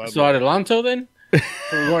don't like Ludlow. So Adelanto then?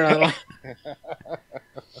 We're going Adelanto.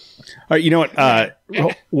 All right, you know what?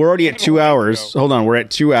 We're already at 2 hours. Hold on, we're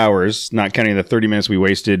at 2 hours, not counting the 30 minutes we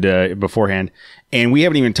wasted beforehand, and we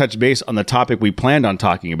haven't even touched base on the topic we planned on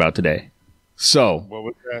talking about today. So, what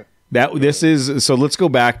was that? So let's go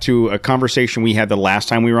back to a conversation we had the last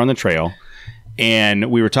time we were on the trail,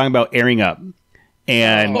 and we were talking about airing up.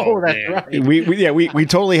 And that's right. We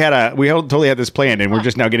totally had this planned, and we're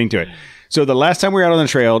just now getting to it. So the last time we were out on the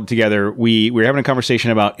trail together, we were having a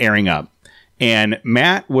conversation about airing up. And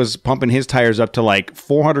Matt was pumping his tires up to like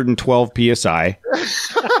 412 PSI.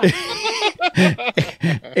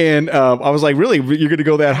 And I was like, really? You're going to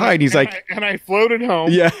go that high? And he's like... And I floated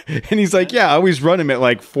home. Yeah. And he's like, yeah, I always run him at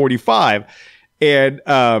like 45. And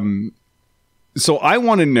so I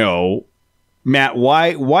want to know, Matt,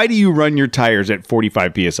 why do you run your tires at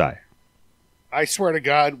 45 PSI? I swear to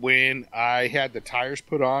God, when I had the tires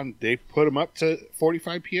put on, they put them up to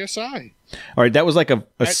 45 PSI. All right, that was like a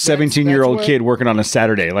 17-year-old kid working on a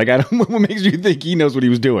Saturday. Like, what makes you think he knows what he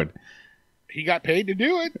was doing? He got paid to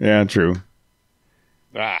do it. Yeah, true.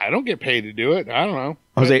 I don't get paid to do it. I don't know.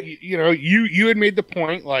 Jose, you had made the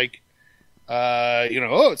point, like,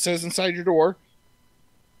 it says inside your door.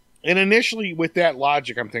 And initially, with that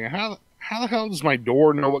logic, I'm thinking, how the hell does my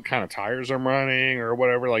door know what kind of tires I'm running or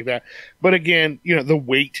whatever like that? But again, the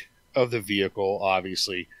weight of the vehicle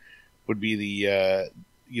obviously would be the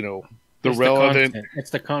relevant.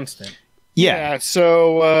 It's the constant. Yeah.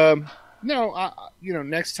 So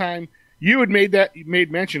next time you had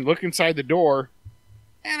made mention, look inside the door,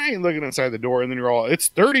 and I ain't looking inside the door, and then you're all, it's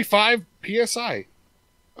 35 PSI.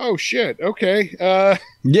 Oh shit. Okay.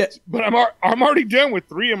 Yeah. But I'm already done with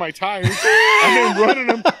 3 of my tires.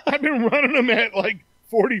 I've been running them at like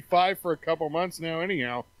 45 for a couple months now.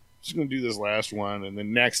 Anyhow, just gonna do this last one, and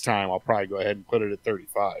then next time I'll probably go ahead and put it at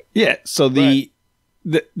 35. Yeah. So the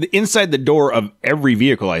inside the door of every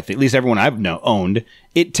vehicle, I think, at least everyone I've owned,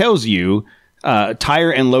 it tells you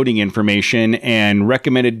tire and loading information and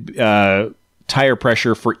recommended tire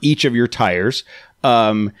pressure for each of your tires.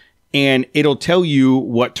 And it'll tell you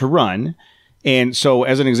what to run. And so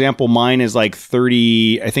as an example, mine is like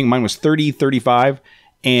 30, I think mine was 30, 35.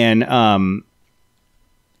 And the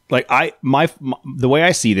way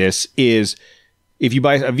I see this is if you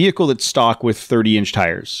buy a vehicle that's stock with 30-inch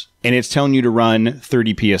tires and it's telling you to run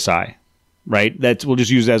 30 PSI, right? We'll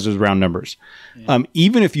just use that as round numbers. Yeah.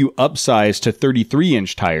 Even if you upsize to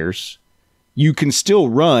 33-inch tires, you can still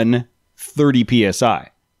run 30 PSI.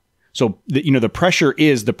 So, the pressure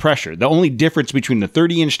is the pressure. The only difference between the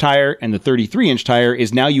 30-inch tire and the 33-inch tire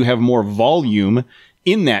is now you have more volume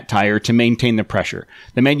in that tire to maintain the pressure.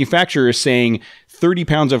 The manufacturer is saying 30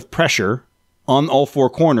 pounds of pressure on all 4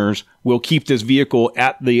 corners will keep this vehicle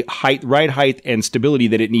at the ride height and stability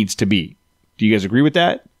that it needs to be. Do you guys agree with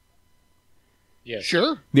that? Yeah.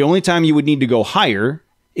 Sure. The only time you would need to go higher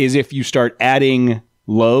is if you start adding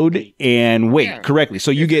load and weight correctly.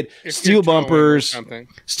 So you get steel bumpers,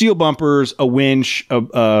 a winch,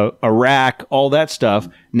 a rack, all that stuff.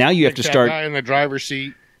 Now you have to start guy in the driver's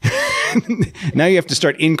seat. Now you have to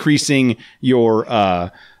start increasing your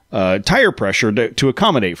tire pressure to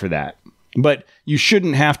accommodate for that. But you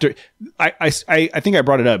shouldn't have to. I think I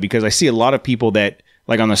brought it up because I see a lot of people that,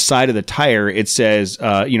 like, on the side of the tire it says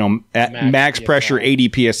at max pressure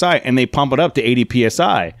 80 PSI, and they pump it up to 80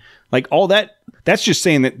 PSI. Like, all that that's just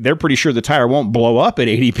saying that they're pretty sure the tire won't blow up at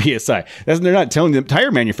 80 psi. They're not telling the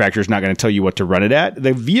tire manufacturer is not going to tell you what to run it at.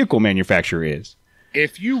 The vehicle manufacturer is.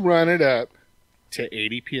 If you run it up to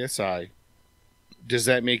 80 psi, does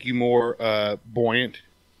that make you more buoyant?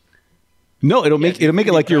 No, it'll make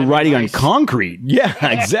it like you're riding on concrete. Yeah,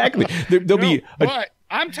 exactly. But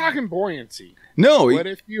I'm talking buoyancy. No. What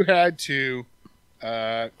if you had to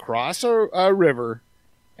cross a river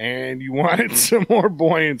and you wanted some more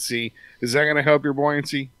buoyancy? Is that going to help your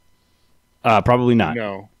buoyancy? Probably not.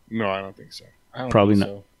 No, I don't think so. Probably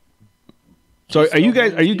not. So are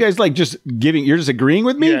you guys like just giving? You're just agreeing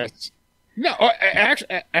with me? Yes. No,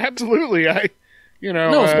 actually, absolutely. When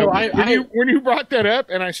you brought that up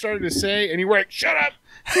and I started to say, and you were like, "Shut up!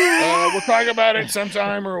 We'll talk about it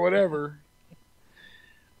sometime or whatever."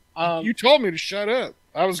 You told me to shut up.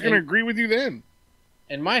 I was going to agree with you then.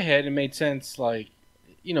 In my head, it made sense. Like,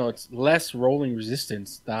 it's less rolling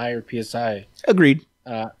resistance, the higher PSI. Agreed.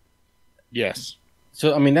 Yes.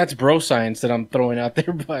 So, I mean, that's bro science that I'm throwing out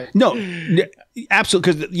there, but no,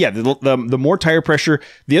 absolutely. Because the more tire pressure,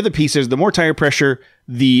 the other piece is the more tire pressure,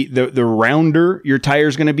 the rounder your tire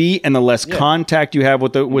is going to be, and the less contact you have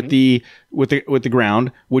with the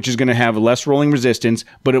ground, which is going to have less rolling resistance.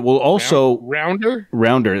 But it will also rounder,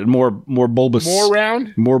 more bulbous,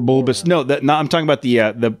 more bulbous. No, I'm talking about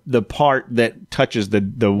the part that touches the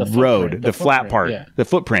road, the flat part, the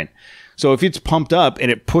footprint. So if it's pumped up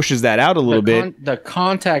and it pushes that out a little bit, the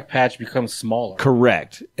contact patch becomes smaller.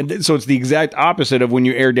 Correct. And so it's the exact opposite of when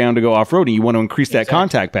you air down to go off-roading. You want to increase that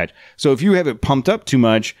contact patch. So if you have it pumped up too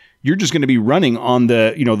much, you're just going to be running on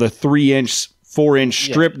the 3-inch, 4-inch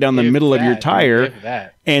strip down the middle of your tire,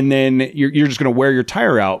 and then you're just going to wear your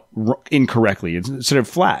tire out incorrectly instead of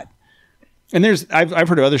flat. And I've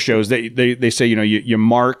heard of other shows that they say you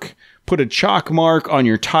put a chalk mark on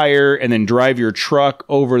your tire and then drive your truck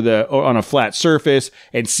on a flat surface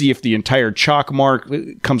and see if the entire chalk mark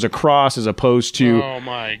comes across as opposed to. Oh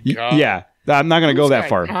my God. Yeah. I'm not going to go that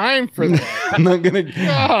far. Time for that. I'm not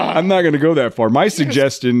going to go that far. My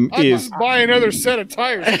suggestion is buy another set of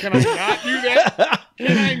tires. Can I not do that?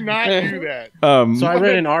 Can I not do that? So I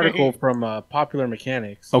read an article from Popular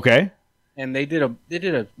Mechanics. Okay. And they did a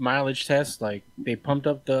mileage test. Like they pumped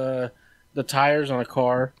up the tires on a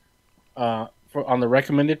car on the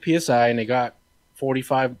recommended PSI, and they got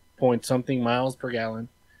 45 point something miles per gallon.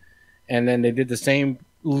 And then they did the same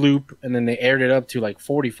loop, and then they aired it up to like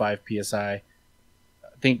 45 PSI. I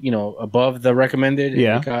think, above the recommended.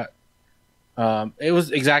 Yeah. It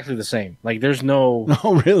was exactly the same. Like there's no.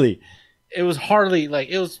 Oh, really? It was hardly like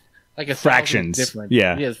it was like a fractions different.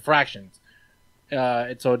 Yeah. Yeah, it's fractions.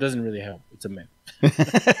 So it doesn't really help. It's a myth.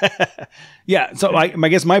 Yeah. So I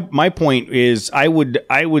guess my point is I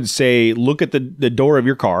would say look at the door of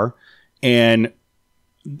your car and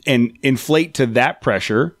inflate to that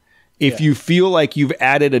pressure. If you feel like you've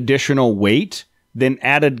added additional weight, then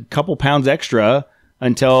add a couple pounds extra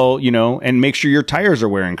until, and make sure your tires are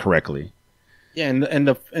wearing correctly. Yeah, and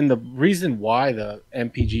the reason why the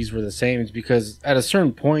MPGs were the same is because at a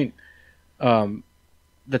certain point,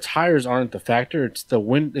 the tires aren't the factor. It's the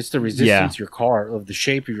resistance of the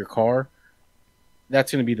shape of your car.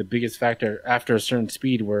 That's going to be the biggest factor after a certain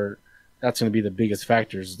speed. Where that's going to be the biggest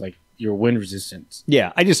factor is like your wind resistance.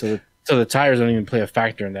 Yeah, so the tires don't even play a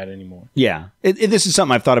factor in that anymore. Yeah, this is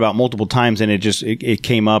something I've thought about multiple times, and it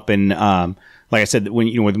came up. And like I said,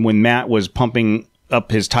 when Matt was pumping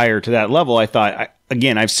up his tire to that level, I thought,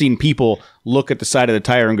 I've seen people look at the side of the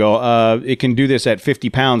tire and go, it can do this at 50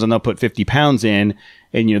 pounds, and they'll put 50 pounds in,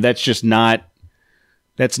 and that's just not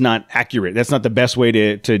accurate. That's not the best way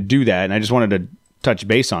to do that. And I just wanted to touch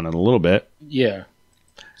base on it a little bit. Yeah.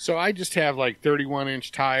 So I just have like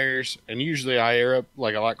 31-inch tires, and usually I air up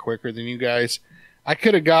like a lot quicker than you guys. I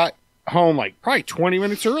could have got home like probably 20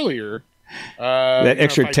 minutes earlier. That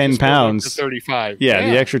extra 10 pounds. To 35. Yeah,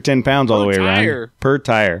 the extra 10 pounds all the way around. Per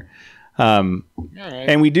tire. All right.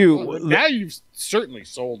 And we do. Well, now you've certainly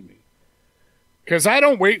sold me. Because I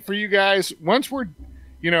don't wait for you guys. Once we're,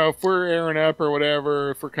 if we're airing up or whatever,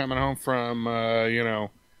 if we're coming home from,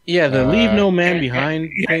 Yeah, the leave no man behind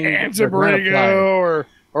thing. Anzabrigo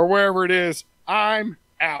or wherever it is, I'm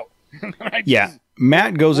out.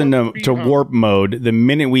 Matt goes into warp mode the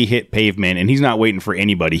minute we hit pavement, and he's not waiting for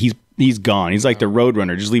anybody. He's gone. He's like the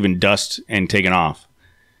Roadrunner, just leaving dust and taking off.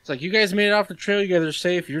 It's like, you guys made it off the trail. You guys are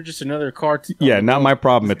safe. You're just another car. Not my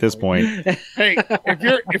problem at this point. Hey,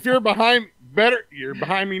 if you're behind, you're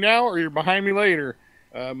behind me now or you're behind me later.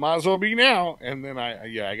 Might as well be now. And then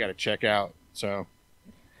I got to check out. So,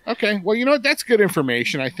 okay. Well, that's good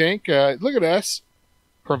information, I think. Look at us.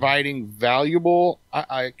 providing valuable,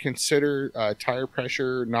 I consider tire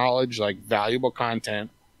pressure knowledge like valuable content.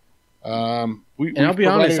 I'll be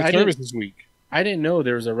honest, this week. I didn't know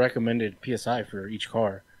there was a recommended PSI for each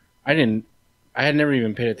car. I had never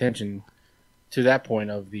even paid attention to that point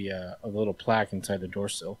of the little plaque inside the door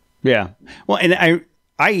sill. Yeah. Well, and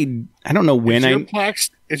I don't know when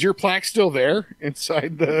is your plaque still there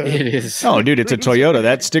inside the? It is. Oh, dude, it's a Toyota.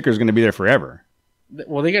 That sticker's going to be there forever.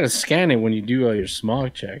 Well, they got to scan it when you do your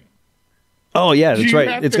smog check. Oh yeah, that's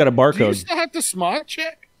right. It's got a barcode. Do you still have to smog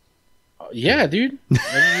check? Yeah, dude.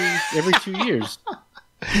 Every 2 years.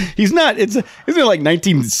 He's not. Isn't it like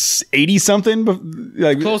 1980 something?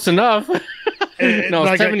 Like, close enough. No,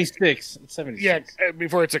 like 76. 76. Yeah,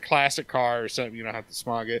 before it's a classic car or something, you don't have to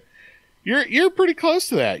smog it. You're pretty close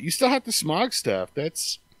to that. You still have to smog stuff. That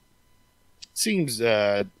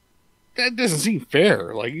doesn't seem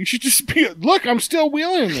fair. Like, you should just be, look, I'm still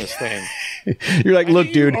wheeling this thing. You're like,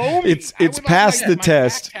 look, dude, it's past the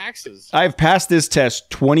test. I've passed this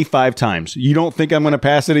test 25 times. You don't think I'm going to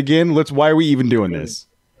pass it again? Why are we even doing this?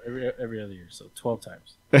 Every other year, so 12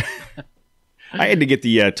 times. I had to get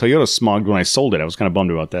the Toyota smogged when I sold it. I was kind of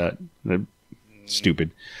bummed about that.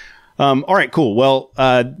 Stupid. All right, cool. Well,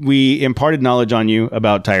 we imparted knowledge on you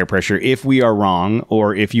about tire pressure. If we are wrong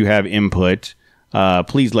or if you have input,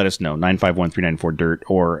 please let us know. 951-394-DIRT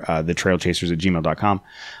or the Trailchasers at gmail.com.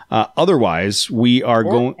 Otherwise, we are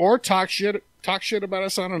going... Or talk shit about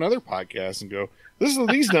us on another podcast and go, this is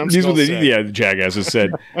what these dumb these are the jackasses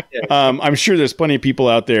said. I'm sure there's plenty of people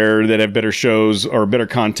out there that have better shows or better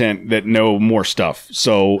content that know more stuff.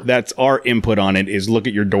 So that's our input on it, is look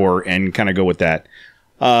at your door and kind of go with that.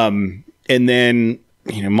 And then,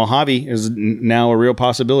 Mojave is now a real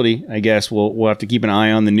possibility. I guess we'll have to keep an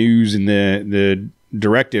eye on the news and the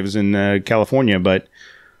directives in California. But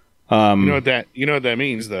you know what that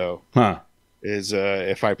means, though, huh? Is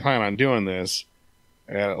if I plan on doing this,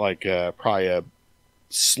 probably a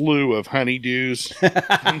slew of honeydews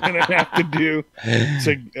I'm gonna have to do.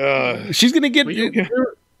 She's gonna get. We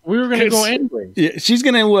were gonna go anyway. Yeah, she's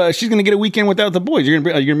gonna get a weekend without the boys. Are you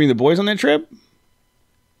gonna bring the boys on that trip?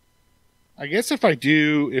 I guess if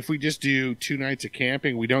we just do 2 nights of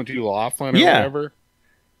camping, we don't do Laughlin or whatever.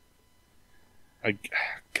 God,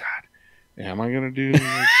 am I going to do 2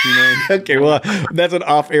 nights? Okay, well, that's an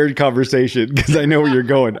off-air conversation because I know where you're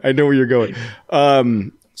going.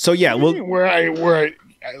 So yeah, well,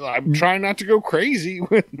 I'm trying not to go crazy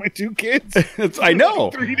with my 2 kids. I know.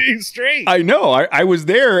 3 days straight. I know. I was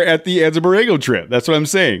there at the Anza Borrego trip. That's what I'm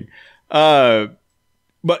saying.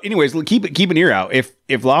 But anyways, keep an ear out.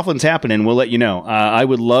 If Laughlin's happening, we'll let you know. I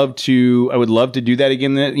would love to do that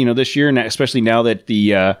again. This year, and especially now that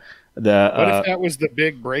what if that was the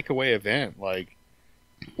big breakaway event? Like,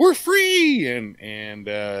 we're free, and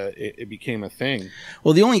it became a thing.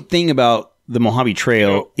 Well, the only thing about the Mojave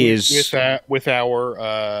Trail is with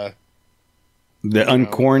our the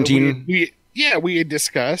unquarantined. We had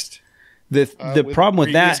discussed the problem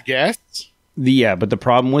with that guests. But the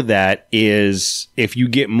problem with that is if you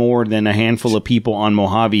get more than a handful of people on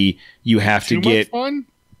Mojave, you have to get fun?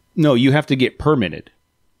 No, you have to get permitted.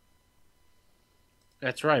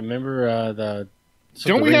 That's right. Remember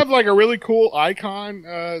don't we have like a really cool icon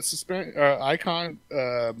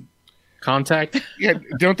contact? Yeah,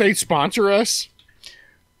 don't they sponsor us?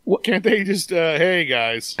 Can't they just hey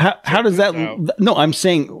guys? How does that? No, I'm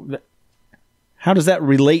saying how does that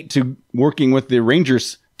relate to working with the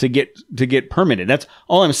Rangers to get permitted? That's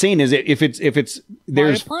all I'm saying. Is if it's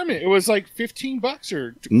there's a permit, it was like $15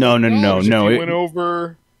 or no. It went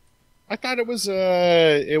over. I thought it was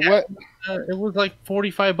it was like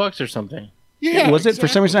 $45 or something. Yeah, was it? For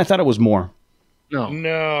some reason, I thought it was more.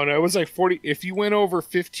 No, it was like 40. If you went over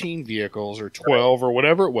 15 vehicles or 12 or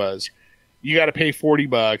whatever it was, you got to pay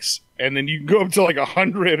 $40, and then you can go up to like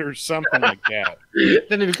 100 or something like that.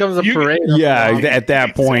 Then it becomes a parade. Yeah, at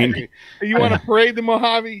that point. Exactly. You want to parade the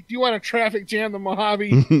Mojave? Do you want to traffic jam the Mojave?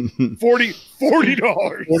 $40.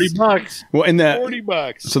 $40. Well, and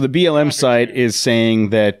 $40. So the BLM site is saying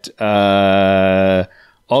that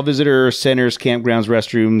all visitor centers, campgrounds,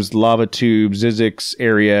 restrooms, lava tubes, Zizix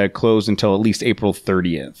area closed until at least April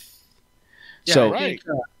 30th. Yeah, so I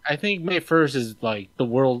think May 1st is like the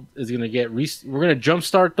world is going to get we're going to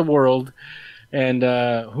jumpstart the world, and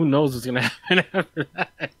who knows what's going to happen after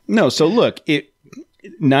that. No, so look,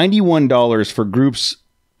 $91 for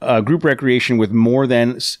group recreation with more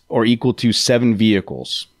than or equal to 7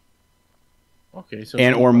 vehicles. Okay, so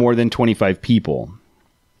or more than 25 people.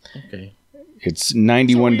 Okay. It's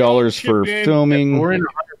 $91 for filming. We're in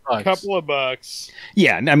 $100. Couple of bucks.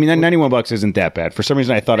 Yeah, I mean, that $91 isn't that bad. For some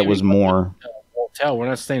reason, I thought it was more. Hotel. We're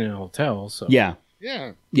not staying in a hotel, so yeah.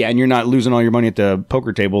 Yeah. Yeah, and you're not losing all your money at the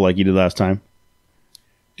poker table like you did last time.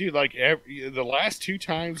 Dude, like the last 2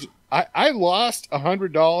 times, I lost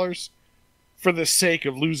 $100 for the sake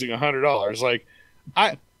of losing $100. Like,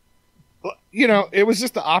 it was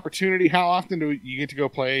just the opportunity. How often do you get to go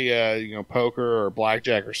play, poker or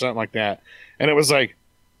blackjack or something like that? And it was like,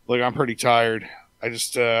 look, I'm pretty tired. I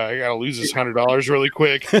just, I got to lose this $100 really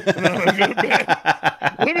quick. And then I'm going to go to bed.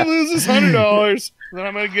 Let me lose this $100. Then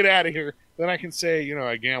I'm going to get out of here. Then I can say,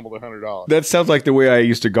 I gambled $100. That sounds like the way I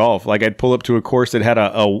used to golf. Like I'd pull up to a course that had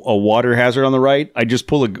a water hazard on the right. I'd just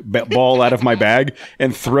pull a ball out of my bag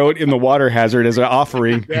and throw it in the water hazard as an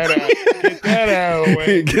offering. Get that out of the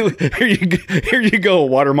way. Here you go,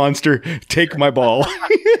 water monster. Take my ball.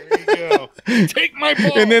 There you go. Take my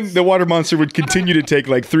ball. And then the water monster would continue to take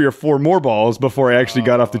like 3 or 4 more balls before I actually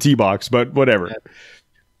got off the tee box. But whatever.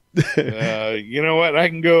 You know what? I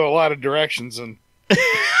can go a lot of directions and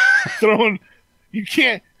throwing. You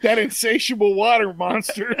can't. That insatiable water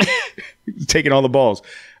monster taking all the balls.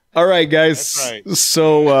 All right, guys. That's right.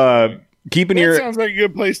 So keep an ear. Sounds like a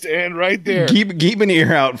good place to end right there. Keep an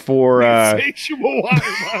ear out for insatiable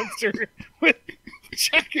water monster with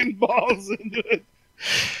checking balls into it.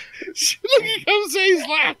 Look, he comes say he's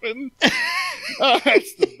laughing. Oh,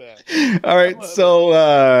 that's the best. All right,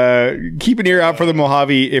 so keep an ear out for the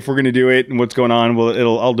Mojave if we're going to do it, and what's going on. Well,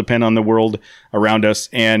 it'll all depend on the world around us.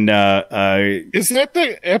 And is that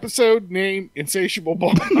the episode name? Insatiable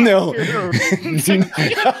Ball? No.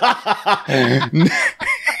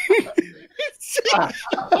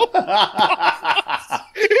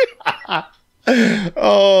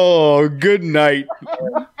 Oh, good night.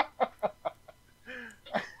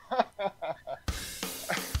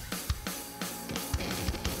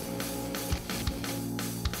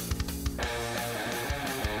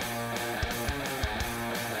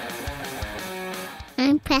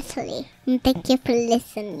 I'm Presley, and thank you for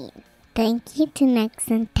listening. Thank you to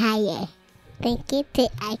nexen Tire. Thank you to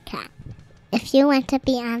Icon. If you want to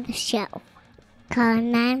be on the show, call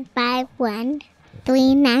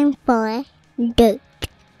 951-394-DIRT.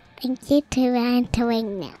 Thank you to Ryan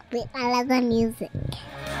Torino with all of the music.